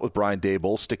a lot with Brian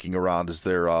Daboll sticking around as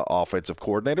their offensive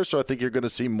coordinator, so I think you're going to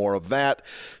see more of that.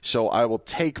 So I will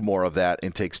take more of that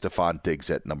and take Stephon Diggs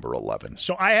at number 11.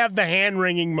 So I have the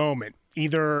hand-wringing moment.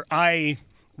 Either I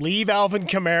leave Alvin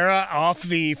Kamara off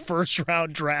the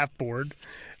first-round draft board.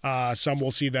 Some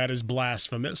will see that as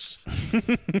blasphemous.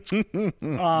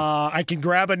 I can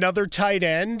grab another tight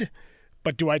end,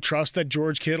 but do I trust that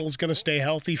George Kittle's going to stay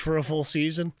healthy for a full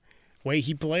season? Way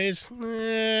he plays?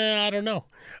 I don't know.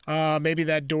 Maybe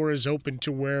that door is open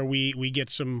to where we get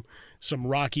some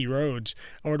rocky roads.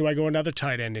 Or do I go another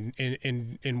tight end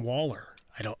in Waller?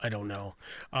 I don't know.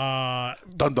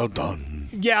 Dun dun dun.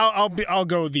 Yeah, I'll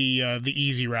go the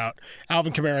easy route.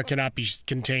 Alvin Kamara cannot be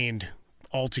contained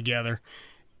altogether,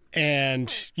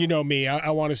 and you know me, I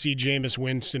want to see Jameis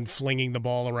Winston flinging the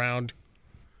ball around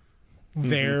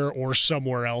there or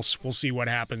somewhere else. We'll see what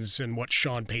happens and what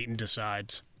Sean Payton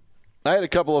decides. I had a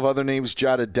couple of other names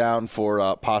jotted down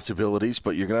for possibilities,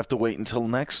 but you're going to have to wait until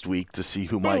next week to see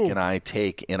who Mike and I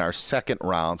take in our second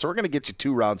round. So we're going to get you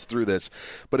 2 rounds through this.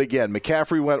 But again,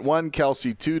 McCaffrey went 1,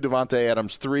 Kelsey 2, Devontae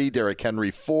Adams 3, Derrick Henry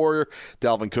 4,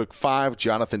 Dalvin Cook 5,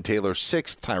 Jonathan Taylor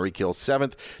 6th, Tyreek Hill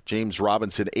 7th, James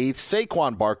Robinson 8th,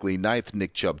 Saquon Barkley 9th,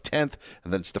 Nick Chubb 10th,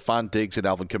 and then Stephon Diggs and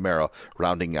Alvin Kamara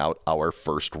rounding out our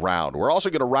first round. We're also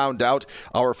going to round out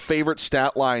our favorite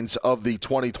stat lines of the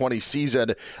 2020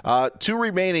 season. 2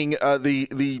 remaining.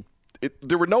 The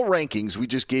there were no rankings. We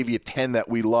just gave you 10 that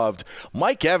we loved.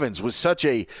 Mike Evans was such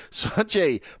a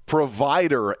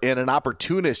provider and an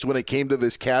opportunist when it came to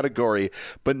this category,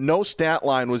 but no stat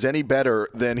line was any better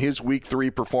than his Week 3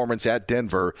 performance at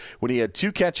Denver when he had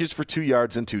 2 catches for 2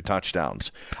 yards and 2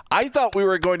 touchdowns. I thought we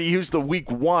were going to use the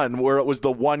Week 1 where it was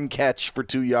the 1 catch for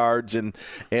 2 yards and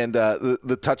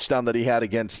the touchdown that he had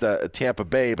against Tampa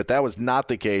Bay, but that was not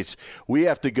the case. We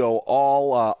have to go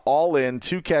all in,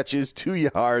 2 catches, 2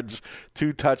 yards,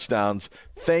 2 touchdowns.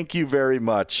 Thank you very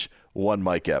much, one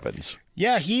Mike Evans.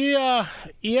 Yeah, he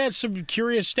had some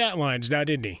curious stat lines now,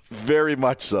 didn't he? Very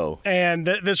much so. And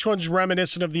this one's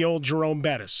reminiscent of the old Jerome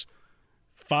Bettis.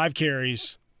 5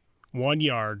 carries, 1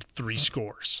 yard, 3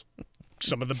 scores.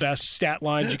 Some of the best stat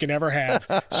lines you can ever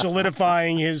have,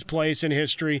 solidifying his place in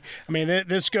history. I mean,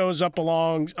 this goes up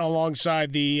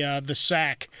alongside the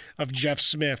sack of Jeff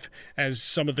Smith as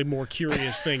some of the more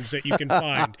curious things that you can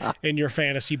find in your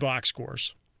fantasy box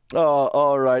scores. Oh,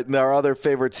 all right. And our other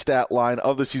favorite stat line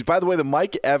of the season. By the way, the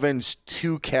Mike Evans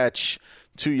 2-catch,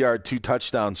 2-yard,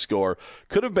 2-touchdown score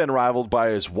could have been rivaled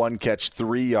by his 1-catch,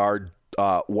 3-yard,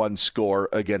 1 score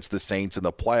against the Saints in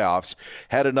the playoffs.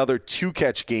 Had another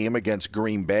 2-catch game against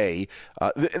Green Bay.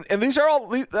 And these are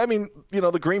all, I mean,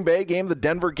 the Green Bay game, the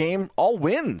Denver game, all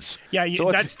wins. Yeah,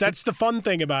 so that's the fun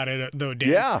thing about it, though, Dan.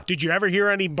 Yeah. Did you ever hear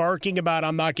any barking about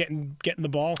I'm not getting the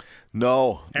ball?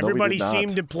 No. Everybody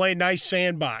seemed to play nice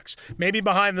sandbox. Maybe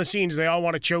behind the scenes they all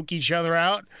want to choke each other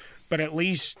out. But at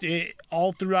least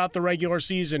all throughout the regular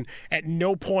season, at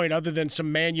no point other than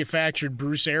some manufactured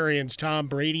Bruce Arians, Tom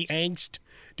Brady angst,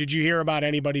 did you hear about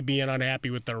anybody being unhappy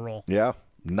with their role? Yeah,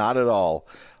 not at all.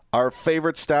 Our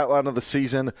favorite stat line of the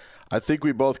season, I think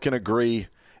we both can agree,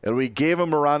 and we gave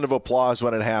him a round of applause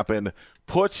when it happened,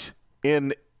 puts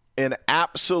in an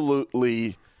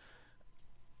absolutely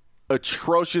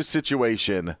atrocious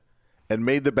situation and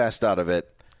made the best out of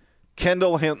it.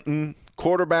 Kendall Hinton,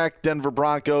 quarterback, Denver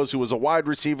Broncos, who was a wide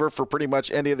receiver for pretty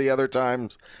much any of the other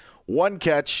times. 1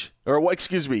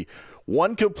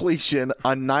 completion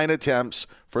on 9 attempts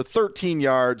for 13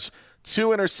 yards, 2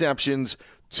 interceptions,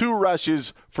 2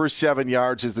 rushes for 7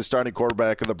 yards as the starting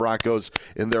quarterback of the Broncos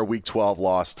in their Week 12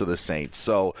 loss to the Saints.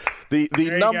 So the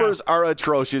numbers are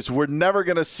atrocious. We're never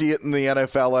going to see it in the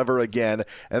NFL ever again,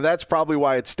 and that's probably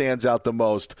why it stands out the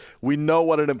most. We know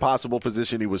what an impossible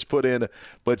position he was put in,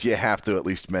 but you have to at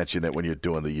least mention it when you're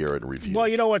doing the year in review. Well,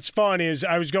 you know what's fun is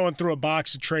I was going through a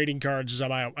box of trading cards as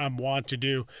I'm wont to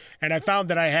do, and I found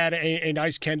that I had a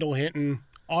nice Kendall Hinton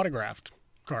autographed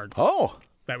card. Oh.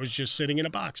 That was just sitting in a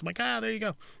box. I'm like, there you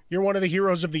go. You're one of the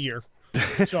heroes of the year.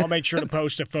 So I'll make sure to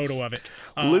post a photo of it.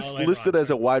 Listed as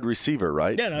a wide receiver,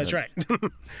 right? Yeah, that's right.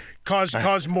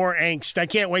 Cause more angst. I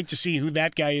can't wait to see who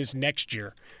that guy is next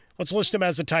year. Let's list him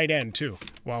as a tight end, too,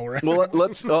 while we're at it. Well,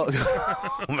 let's – oh,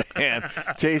 man.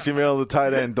 Taysom Hill, the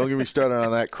tight end. Don't get me started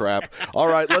on that crap. All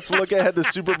right, let's look ahead to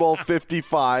Super Bowl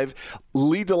 55.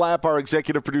 Lee DeLapp, our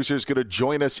executive producer, is going to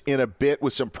join us in a bit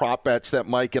with some prop bets that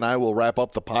Mike and I will wrap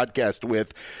up the podcast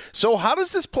with. So how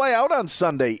does this play out on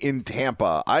Sunday in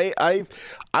Tampa?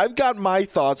 I've got my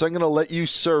thoughts. I'm going to let you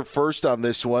serve first on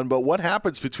this one, but what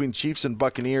happens between Chiefs and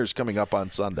Buccaneers coming up on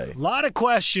Sunday? A lot of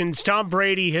questions. Tom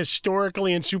Brady,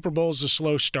 historically in Super Bowl's a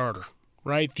slow starter,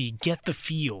 right? The get the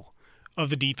feel of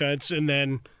the defense and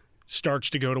then starts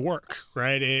to go to work,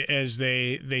 right? As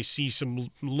they see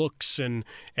some looks and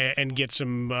get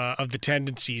some of the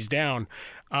tendencies down.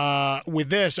 With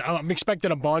this, I'm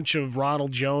expecting a bunch of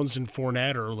Ronald Jones and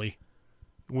Fournette early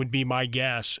would be my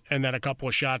guess, and then a couple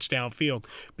of shots downfield.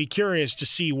 Be curious to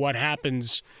see what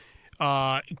happens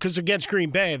because against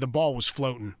Green Bay, the ball was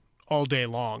floating all day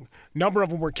long. Number of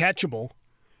them were catchable,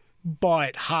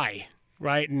 but high,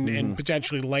 right? And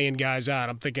potentially laying guys out.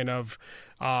 I'm thinking of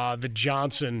the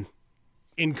Johnson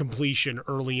incompletion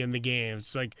early in the game.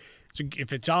 It's like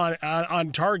if it's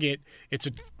on target, it's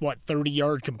a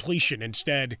 30-yard completion.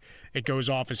 Instead, it goes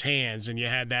off his hands, and you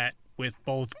had that with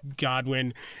both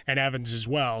Godwin and Evans as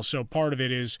well. So part of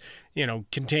it is,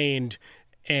 contained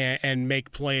and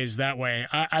make plays that way.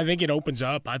 I think it opens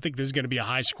up. I think this is going to be a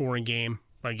high-scoring game.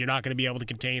 Like, you're not going to be able to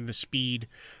contain the speed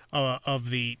of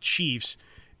the Chiefs.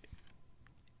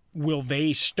 Will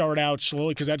they start out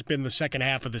slowly? Because that's been the second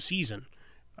half of the season.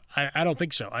 I don't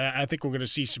think so. I think we're going to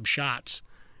see some shots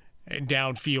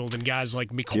downfield and guys like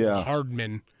Mecole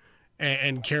Hardman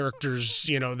and characters,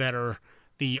 that are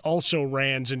the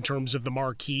also-rans in terms of the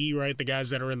marquee, right? The guys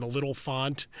that are in the little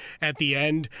font at the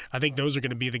end. I think those are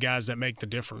going to be the guys that make the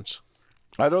difference.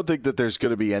 I don't think that there's going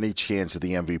to be any chance that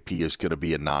the MVP is going to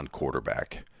be a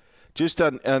non-quarterback. Just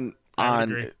on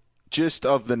just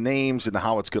of the names and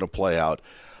how it's going to play out.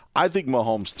 I think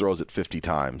Mahomes throws it 50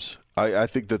 times. I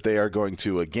think that they are going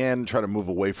to, again, try to move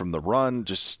away from the run.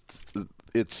 Just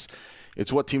it's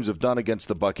what teams have done against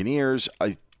the Buccaneers.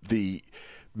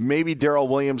 Maybe Darrell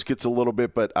Williams gets a little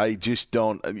bit, but I just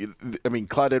don't. I mean,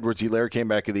 Clyde Edwards-Helaire came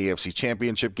back in the AFC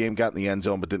Championship game, got in the end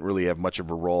zone, but didn't really have much of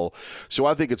a role. So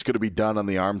I think it's going to be done on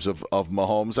the arms of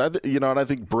Mahomes. And I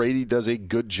think Brady does a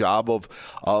good job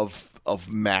of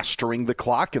mastering the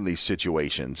clock in these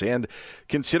situations. And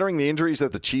considering the injuries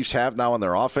that the Chiefs have now on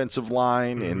their offensive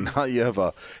line, and now you have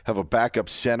a backup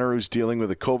center who's dealing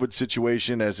with a COVID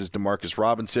situation, as is Demarcus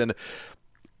Robinson.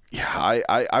 Yeah,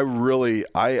 I really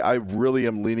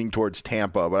am leaning towards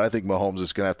Tampa, but I think Mahomes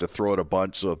is going to have to throw it a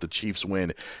bunch, so if the Chiefs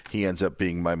win, he ends up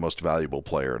being my most valuable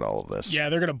player in all of this. Yeah,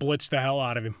 they're going to blitz the hell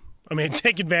out of him. I mean,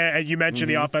 take advantage. You mentioned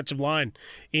the offensive line.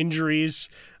 Injuries.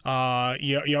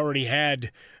 You already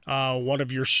had one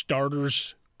of your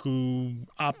starters who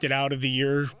opted out of the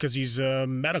year because he's a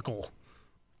medical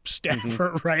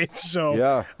staffer, right?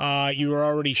 So you were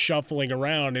already shuffling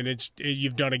around, and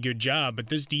you've done a good job. But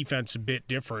this defense is a bit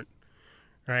different,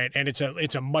 right? And it's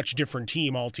a much different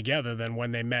team altogether than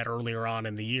when they met earlier on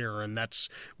in the year. And that's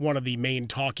one of the main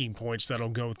talking points that'll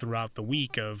go throughout the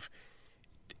week of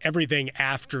everything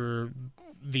after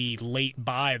the late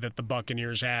bye that the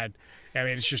Buccaneers had. I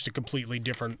mean, it's just a completely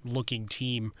different looking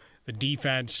team. The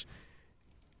defense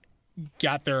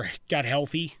got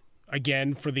healthy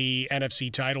again for the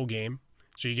NFC title game.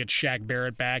 So you get Shaq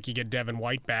Barrett back, you get Devin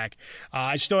White back.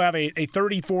 I still have a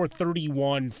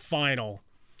 34-31 final.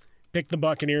 Pick the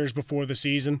Buccaneers before the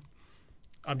season.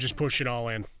 I'm just pushing all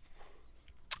in.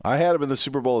 I had them in the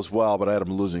Super Bowl as well, but I had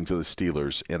them losing to the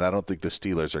Steelers, and I don't think the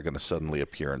Steelers are going to suddenly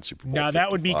appear in Super Bowl 55.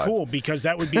 That would be cool, because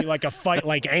that would be like a fight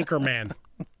like Anchorman.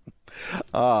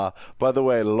 By the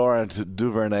way, Laurent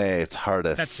Duvernay, it's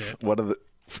Hardif. That's it.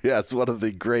 Yes, one of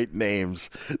the great names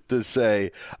to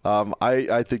say.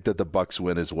 I think that the Bucs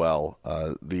win as well.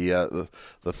 The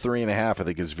 3.5, I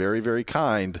think, is very, very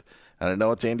kind. And I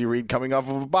know it's Andy Reid coming off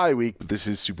of a bye week, but this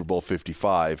is Super Bowl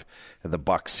 55, and the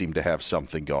Bucs seem to have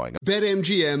something going.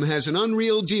 BetMGM has an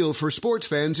unreal deal for sports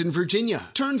fans in Virginia.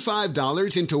 Turn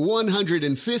 $5 into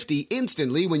 $150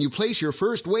 instantly when you place your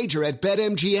first wager at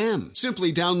BetMGM.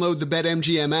 Simply download the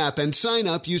BetMGM app and sign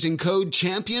up using code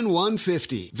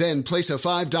Champion150. Then place a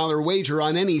 $5 wager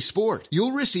on any sport.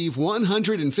 You'll receive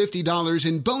 $150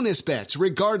 in bonus bets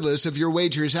regardless of your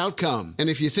wager's outcome. And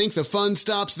if you think the fun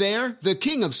stops there, the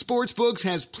king of sportsbooks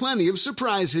has plenty of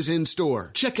surprises in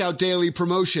store. Check out daily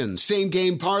promotions,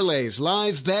 same-game parlays,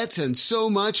 live bets, and so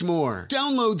much more.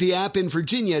 Download the app in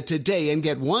Virginia today and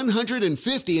get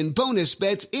 $150 in bonus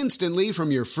bets instantly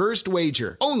from your first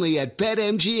wager. Only at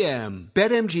BetMGM.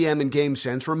 BetMGM and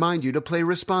GameSense remind you to play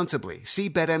responsibly. See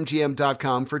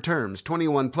BetMGM.com for terms.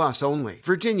 21 plus only.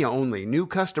 Virginia only. New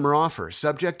customer offer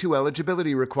subject to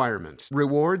eligibility requirements.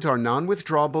 Rewards are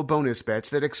non-withdrawable bonus bets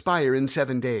that expire in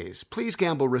 7 days. Please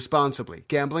gamble responsibly.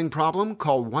 Gambling problem?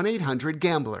 Call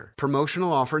 1-800-GAMBLER.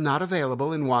 Promotional offer not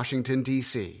available in Washington,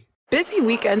 D.C. Busy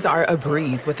weekends are a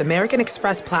breeze with American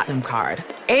Express Platinum Card.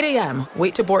 8 a.m.,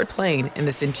 wait to board plane in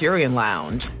the Centurion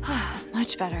Lounge.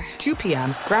 Much better. 2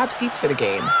 p.m., grab seats for the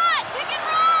game.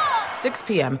 6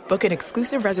 p.m., book an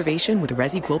exclusive reservation with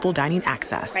Resi Global Dining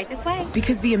Access. Right this way.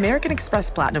 Because the American Express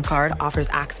Platinum Card offers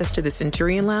access to the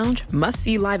Centurion Lounge,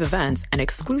 must-see live events, and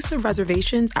exclusive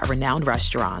reservations at renowned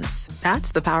restaurants.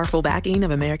 That's the powerful backing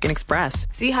of American Express.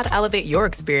 See how to elevate your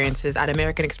experiences at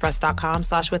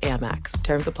americanexpress.com/withAmex.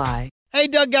 Terms apply. Hey,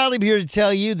 Doug Gottlieb here to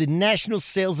tell you the national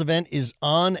sales event is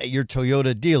on at your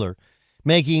Toyota dealer,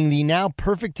 making the now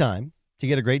perfect time to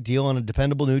get a great deal on a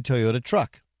dependable new Toyota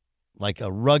truck. Like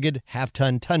a rugged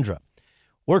half-ton Tundra.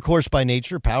 Workhorse by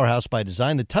nature, powerhouse by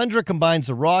design, the Tundra combines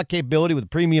the raw capability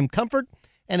with premium comfort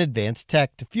and advanced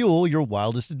tech to fuel your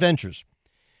wildest adventures.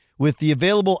 With the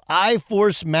available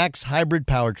iForce Max hybrid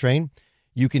powertrain,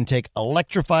 you can take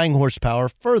electrifying horsepower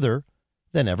further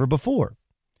than ever before.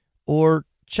 Or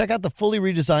check out the fully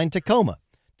redesigned Tacoma.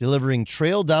 Delivering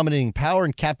trail-dominating power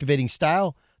and captivating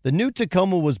style, the new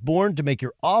Tacoma was born to make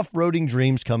your off-roading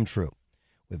dreams come true.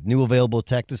 With new available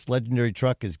tech, this legendary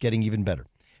truck is getting even better.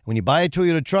 When you buy a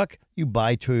Toyota truck, you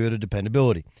buy Toyota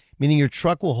dependability, meaning your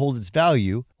truck will hold its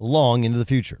value long into the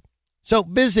future. So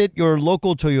visit your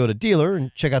local Toyota dealer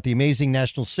and check out the amazing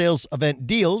national sales event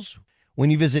deals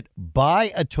when you visit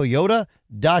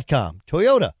buyatoyota.com.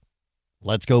 Toyota,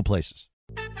 let's go places.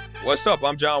 What's up?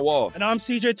 I'm John Wall. And I'm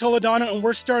CJ Toledano, and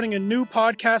we're starting a new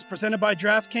podcast presented by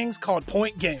DraftKings called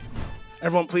Point Game.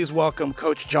 Everyone, please welcome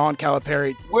Coach John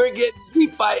Calipari. We're getting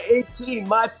beat by 18.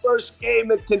 My first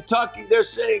game in Kentucky, they're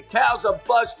saying Cal's a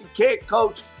bust. He can't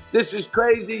coach. This is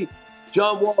crazy.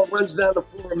 John Wall runs down the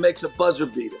floor and makes a buzzer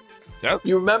beater. Yep.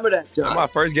 You remember that, John? That's my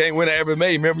first game winner I ever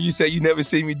made. Remember you said you never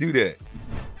see me do that.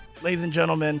 Ladies and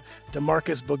gentlemen,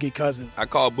 DeMarcus Boogie Cousins. I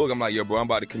called Book. I'm like, yo, bro, I'm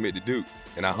about to commit to Duke.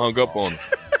 And I hung up on him.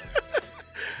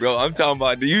 Bro, I'm talking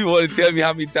about, do you want to tell me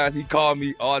how many times he called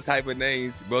me all type of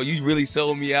names? Bro, you really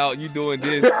sold me out. You doing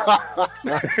this.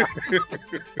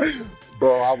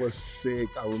 Bro, I was sick.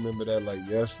 I remember that like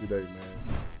yesterday, man.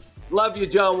 Love you,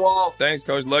 John Wall. Thanks,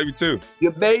 Coach. Love you, too.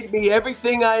 You made me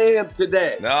everything I am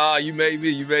today. Nah, you made me.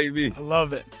 You made me. I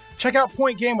love it. Check out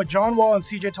Point Game with John Wall and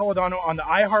CJ Toledano on the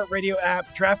iHeartRadio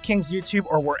app, DraftKings YouTube,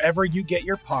 or wherever you get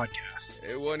your podcasts.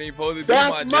 It wasn't even supposed to be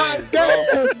That's my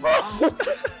game, bro.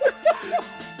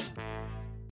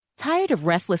 Tired of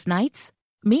restless nights?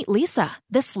 Meet Lisa,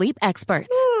 the sleep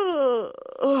experts.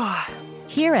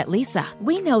 Here at Lisa,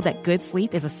 we know that good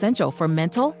sleep is essential for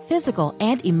mental, physical,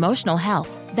 and emotional health.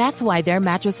 That's why their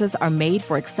mattresses are made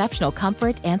for exceptional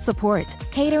comfort and support,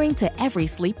 catering to every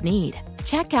sleep need.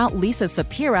 Check out Lisa's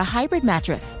Sapira Hybrid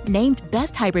Mattress, named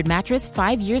Best Hybrid Mattress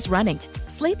 5 years running.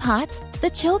 Sleep hot? The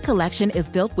Chill Collection is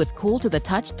built with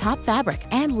cool-to-the-touch top fabric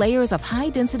and layers of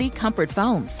high-density comfort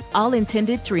foams, all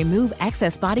intended to remove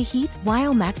excess body heat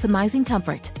while maximizing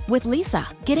comfort. With Lisa,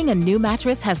 getting a new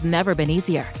mattress has never been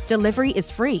easier. Delivery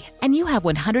is free, and you have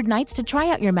 100 nights to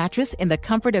try out your mattress in the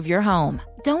comfort of your home.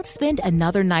 Don't spend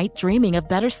another night dreaming of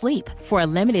better sleep. For a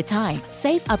limited time,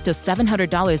 save up to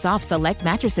 $700 off select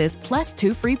mattresses plus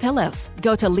 2 free pillows.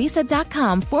 Go to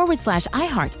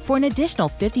lisa.com/iHeart for an additional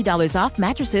 $50 off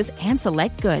mattresses and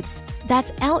select goods.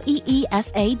 That's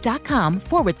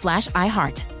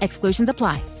LEESA.com/iHeart. Exclusions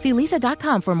apply. See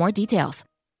lisa.com for more details.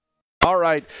 All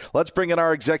right, let's bring in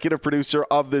our executive producer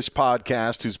of this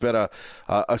podcast, who's been a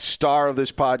star of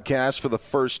this podcast for the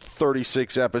first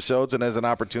 36 episodes and has an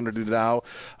opportunity now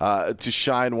to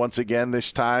shine once again,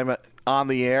 this time on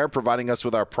the air, providing us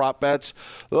with our prop bets,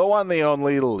 the one, the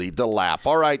only Lee DeLapp.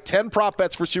 All right, 10 prop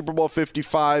bets for Super Bowl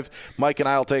 55. Mike and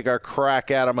I will take our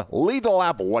crack at them. Lee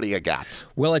DeLapp, what do you got?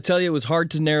 Well, I tell you, it was hard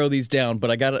to narrow these down,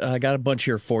 but I got a bunch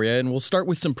here for you, and we'll start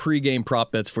with some pregame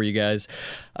prop bets for you guys.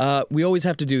 We always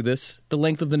have to do this. The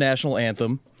length of the national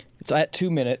anthem. It's at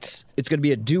 2 minutes. It's going to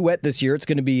be a duet this year. It's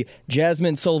going to be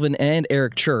Jasmine Sullivan and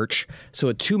Eric Church. So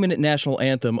a 2-minute national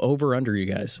anthem, over under, you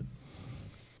guys.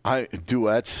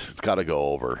 Duets, it's got to go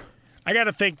over. I got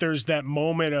to think there's that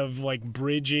moment of like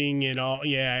bridging and all,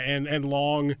 and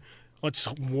long.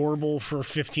 Let's warble for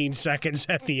 15 seconds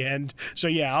at the end. So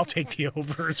yeah, I'll take the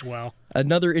over as well.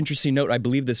 Another interesting note: I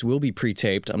believe this will be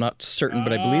pre-taped. I'm not certain,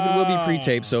 but I believe it will be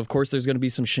pre-taped. So of course, there's going to be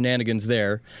some shenanigans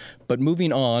there. But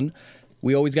moving on,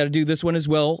 we always got to do this one as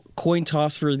well. Coin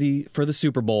toss for the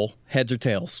Super Bowl: heads or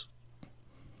tails.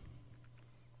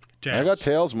 Tails. I got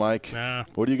tails, Mike.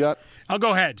 What do you got? I'll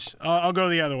go heads. I'll go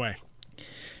the other way.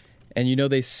 And you know,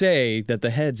 they say that the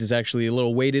heads is actually a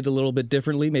little weighted a little bit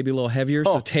differently, maybe a little heavier.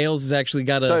 So tails has actually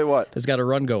got has got a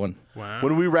run going. Wow.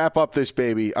 When we wrap up this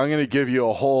baby, I'm going to give you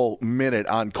a whole minute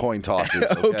on coin tosses.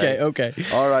 Okay.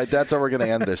 All right, that's how we're going to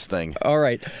end this thing. All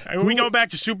right. Are we going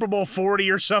back to Super Bowl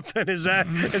 40 or something? Is that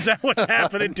what's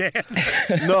happening, Dan?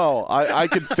 No, I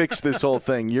could fix this whole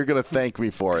thing. You're going to thank me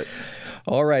for it.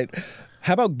 All right.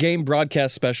 How about game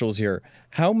broadcast specials here?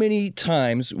 How many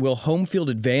times will home field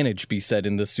advantage be said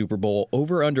in the Super Bowl?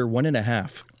 Over, under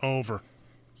 1.5? Over.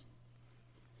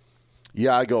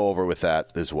 Yeah, I go over with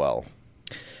that as well.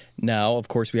 Now, of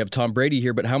course, we have Tom Brady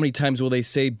here, but how many times will they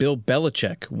say Bill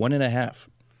Belichick? 1.5?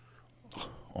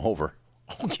 Over.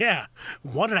 Oh, yeah.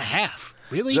 1.5.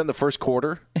 Really? Is that in the first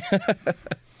quarter?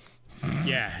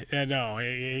 Yeah, no,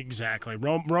 exactly.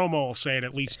 Romo will say it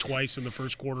at least twice in the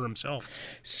first quarter himself.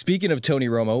 Speaking of Tony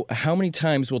Romo, how many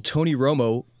times will Tony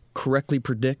Romo correctly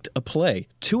predict a play?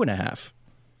 2.5.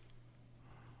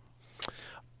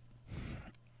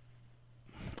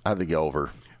 I think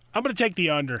over. I'm going to take the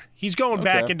under. He's going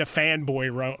back into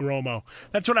fanboy Romo.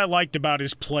 That's what I liked about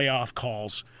his playoff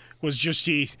calls, was just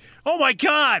oh my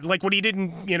God, like when he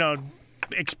didn't,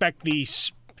 expect the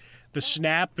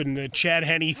snap and the Chad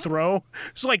Henne throw.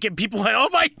 It's like people like, oh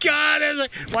my God,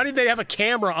 why did they have a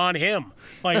camera on him?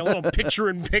 Like a little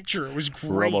picture-in-picture. It was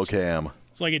great. RoboCam.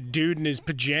 It's like a dude in his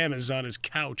pajamas on his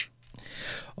couch.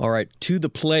 All right, to the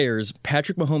players,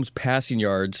 Patrick Mahomes' passing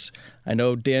yards. I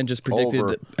know Dan just predicted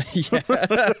over.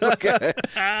 Okay.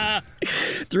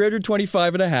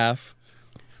 325.5.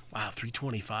 Wow,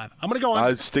 325. I'm going to go under. I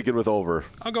was sticking with over.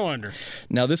 I'll go under.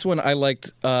 Now, this one I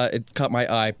liked. It caught my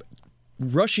eye.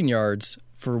 Rushing yards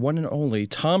for one and only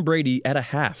Tom Brady at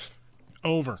 0.5.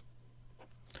 Over.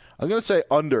 I'm going to say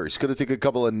under. He's going to take a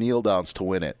couple of kneel downs to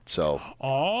win it. So.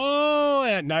 Oh,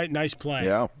 yeah, nice play.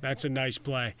 Yeah. That's a nice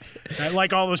play. I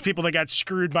like all those people that got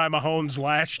screwed by Mahomes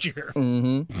last year.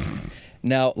 Mm-hmm.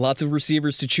 Now, lots of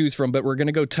receivers to choose from, but we're going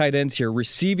to go tight ends here.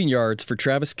 Receiving yards for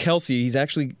Travis Kelce. He's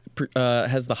actually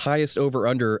has the highest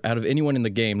over-under out of anyone in the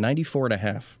game,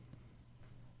 94.5.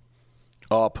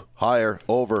 Up, higher,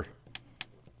 over.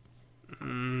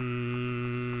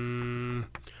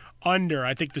 Under.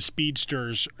 I think the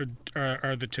speedsters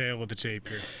are the tail of the tape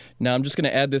here. Now, I'm just going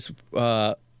to add this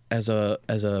as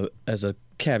a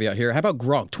caveat here. How about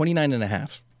Gronk,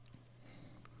 29.5?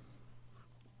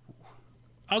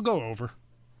 I'll go over.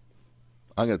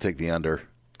 I'm going to take the under.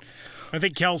 I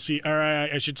think Kelce, or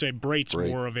I should say, Brate's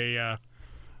more of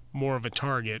a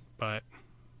target,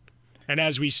 and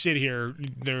as we sit here,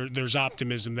 there's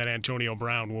optimism that Antonio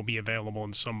Brown will be available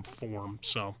in some form.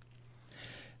 So,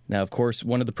 now, of course,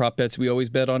 one of the prop bets we always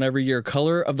bet on every year: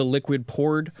 color of the liquid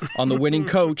poured on the winning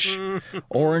coach.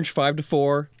 Orange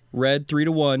 5-4, red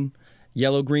 3-1.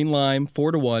 Yellow, green, lime,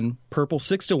 4-1. Purple,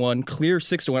 6-1. Clear,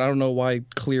 6-1. I don't know why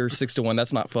clear 6-1.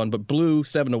 That's not fun. But blue,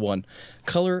 7-1.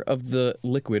 Color of the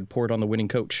liquid poured on the winning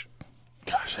coach.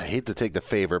 Gosh, I hate to take the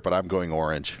favorite, but I'm going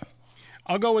orange.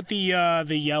 I'll go with the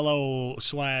yellow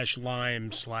 /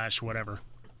 lime / whatever.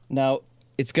 Now,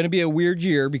 it's going to be a weird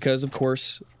year because, of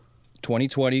course,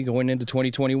 2020 going into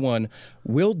 2021.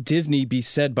 Will Disney be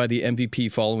said by the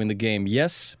MVP following the game?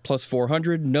 Yes, plus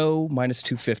 400. No, minus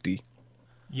 250.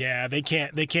 Yeah, they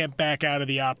can't back out of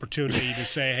the opportunity to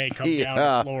say, hey, come down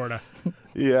to Florida.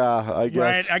 Yeah, I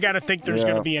guess. Right? I got to think there's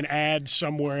going to be an ad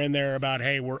somewhere in there about,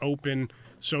 hey, we're open,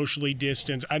 socially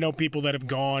distanced. I know people that have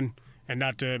gone, and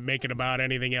not to make it about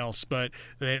anything else, but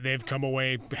they've come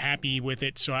away happy with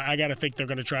it. So I got to think they're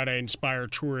going to try to inspire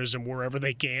tourism wherever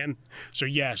they can. So,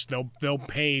 yes, they'll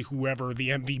pay whoever the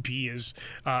MVP is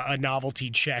a novelty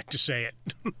check to say it.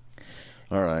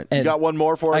 All right. You got one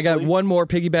more for us? I got one more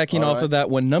piggybacking off of that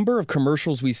one. Number of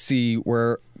commercials we see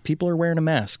where people are wearing a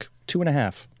mask,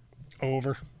 2.5.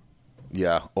 Over.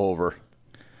 Yeah, over.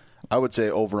 I would say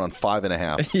over on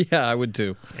 5.5. Yeah, I would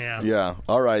too. Yeah.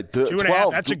 All right.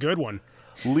 2.5. That's a good one.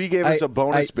 Lee gave us a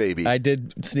bonus, baby. I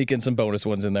did sneak in some bonus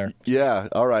ones in there. Yeah.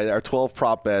 All right. Our 12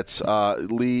 prop bets.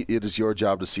 Lee, it is your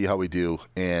job to see how we do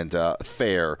and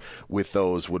fair with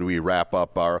those when we wrap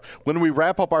up our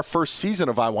first season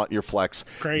of I Want Your Flex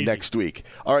next week.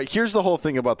 All right. Here's the whole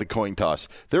thing about the coin toss.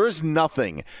 There is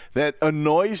nothing that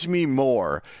annoys me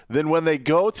more than when they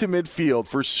go to midfield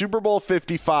for Super Bowl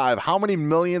 55. How many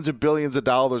millions and billions of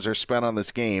dollars are spent on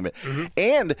this game,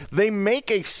 and they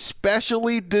make a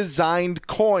specially designed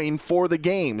coin for the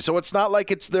game. So it's not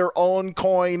like it's their own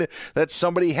coin that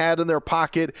somebody had in their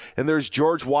pocket and there's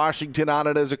George Washington on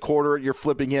it as a quarter you're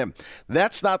flipping him.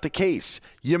 That's not the case.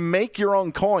 You make your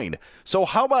own coin. So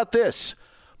how about this?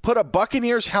 Put a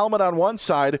Buccaneers helmet on one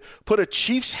side, put a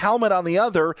Chiefs helmet on the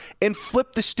other, and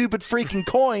flip the stupid freaking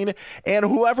coin. And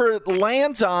whoever it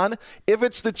lands on, if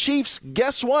it's the Chiefs,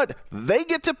 guess what? They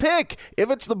get to pick. If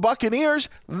it's the Buccaneers,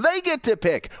 they get to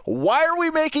pick. Why are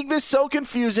we making this so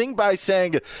confusing by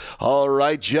saying, all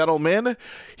right, gentlemen,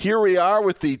 here we are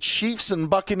with the Chiefs and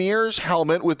Buccaneers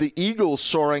helmet with the Eagles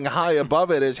soaring high above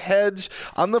it as heads.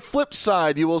 On the flip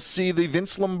side, you will see the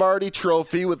Vince Lombardi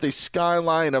trophy with the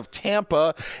skyline of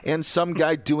Tampa and some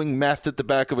guy doing meth at the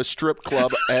back of a strip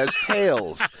club as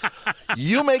tails.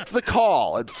 You make the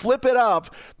call and flip it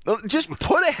up. Just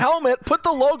put a helmet, put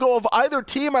the logo of either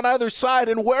team on either side,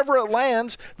 and wherever it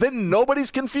lands, then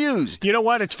nobody's confused. You know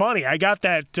what? It's funny. I got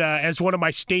that as one of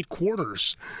my state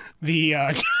quarters. The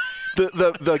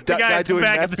guy doing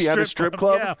meth behind a strip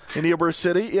club in Ybor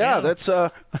City. Yeah, that's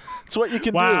what you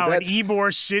can do. Wow, an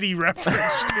Ybor City reference.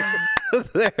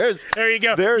 There you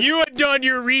go. You had done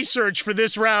your research for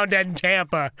this round in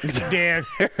Tampa, Dan.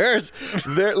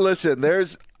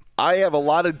 I have a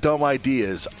lot of dumb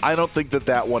ideas. I don't think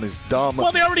that one is dumb.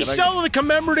 Well, they already sell the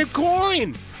commemorative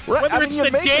coin. Right. Whether it's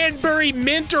the Danbury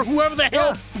Mint or whoever the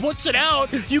hell puts it out,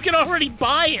 you can already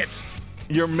buy it.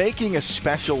 You're making a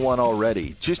special one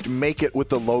already. Just make it with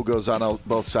the logos on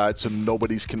both sides so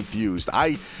nobody's confused.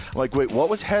 Wait, what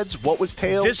was heads? What was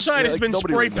tails? This side has been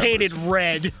spray painted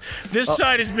red. This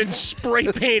side has been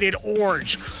spray painted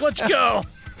orange. Let's go.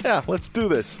 Yeah, let's do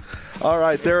this. All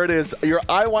right, there it is. Your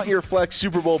I Want Your Flex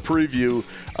Super Bowl preview,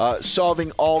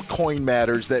 solving all coin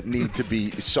matters that need to be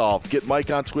solved. Get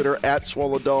Mike on Twitter at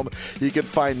SwallowDome. You can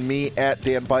find me at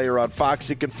Dan Beyer on Fox.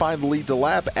 You can find Lee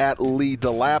DeLapp at Lee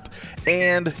DeLapp.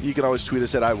 And you can always tweet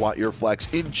us at I Want Your Flex.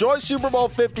 Enjoy Super Bowl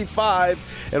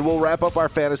 55, and we'll wrap up our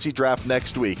fantasy draft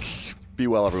next week. Be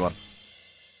well, everyone.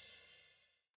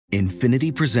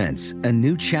 Infinity presents a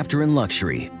new chapter in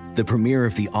luxury, the premiere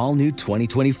of the all-new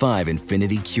 2025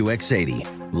 Infiniti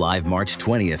QX80, live March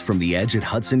 20th from the Edge at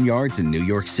Hudson Yards in New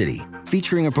York City,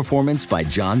 featuring a performance by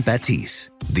John Batiste.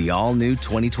 The all-new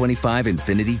 2025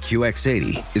 Infiniti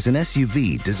QX80 is an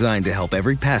SUV designed to help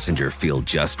every passenger feel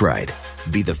just right.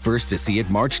 Be the first to see it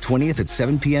March 20th at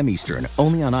 7 p.m. Eastern,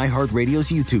 only on iHeartRadio's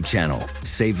YouTube channel.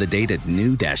 Save the date at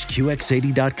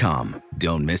new-QX80.com.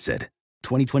 Don't miss it.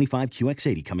 2025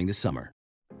 QX80 coming this summer.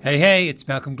 Hey, it's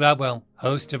Malcolm Gladwell,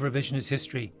 host of Revisionist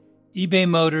History. eBay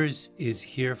Motors is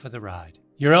here for the ride.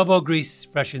 Your elbow grease,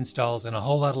 fresh installs, and a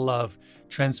whole lot of love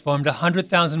transformed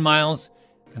 100,000 miles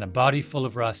and a body full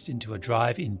of rust into a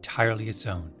drive entirely its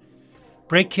own.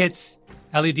 Brake kits,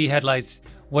 LED headlights,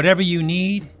 whatever you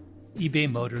need,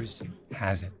 eBay Motors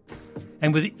has it.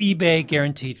 And with eBay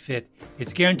Guaranteed Fit,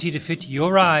 it's guaranteed to fit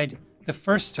your ride the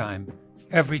first time,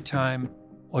 every time,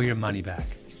 or your money back.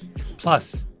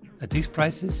 Plus, at these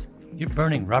prices, you're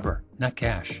burning rubber, not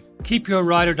cash. Keep your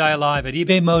ride or die alive at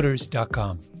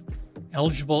ebaymotors.com.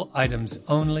 Eligible items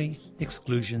only.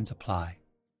 Exclusions apply.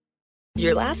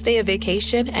 Your last day of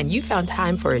vacation and you found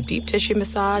time for a deep tissue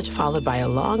massage followed by a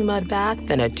long mud bath,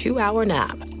 then a 2-hour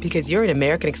nap. Because you're an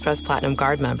American Express Platinum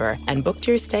Card member and booked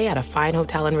your stay at a fine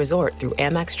hotel and resort through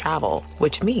Amex Travel,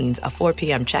 which means a 4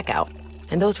 p.m. checkout.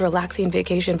 And those relaxing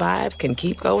vacation vibes can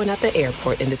keep going at the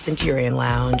airport in the Centurion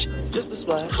Lounge. Just a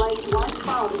splash.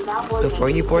 Before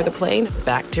you board the plane,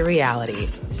 back to reality.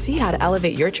 See how to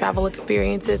elevate your travel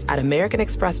experiences at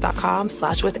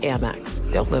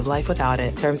americanexpress.com/withAmex. Don't live life without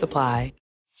it. Terms apply.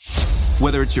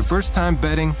 Whether it's your first time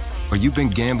betting or you've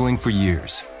been gambling for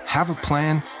years, have a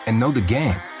plan and know the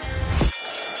game.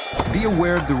 Be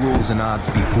aware of the rules and odds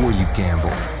before you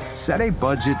gamble. Set a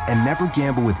budget and never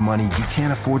gamble with money you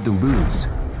can't afford to lose.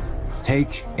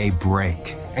 Take a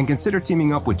break and consider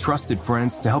teaming up with trusted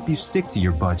friends to help you stick to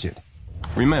your budget.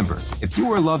 Remember, if you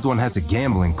or a loved one has a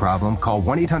gambling problem, call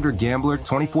 1-800-GAMBLER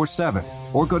 24/7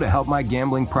 or go to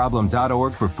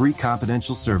helpmygamblingproblem.org for free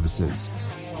confidential services.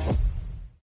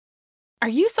 Are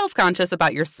you self-conscious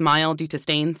about your smile due to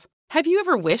stains? Have you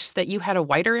ever wished that you had a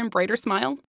whiter and brighter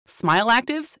smile? Smile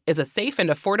Actives is a safe and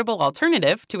affordable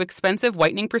alternative to expensive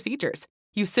whitening procedures.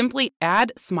 You simply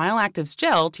add Smile Actives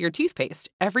gel to your toothpaste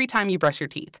every time you brush your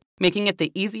teeth, making it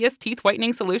the easiest teeth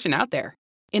whitening solution out there.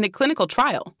 In a clinical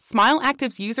trial, Smile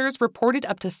Actives users reported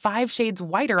up to 5 shades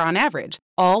whiter on average,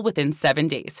 all within 7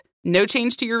 days. No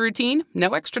change to your routine,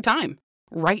 no extra time.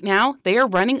 Right now, they are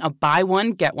running a buy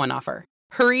one, get one offer.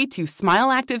 Hurry to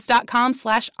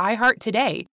smileactives.com/iHeart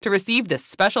today to receive this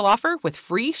special offer with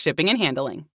free shipping and handling.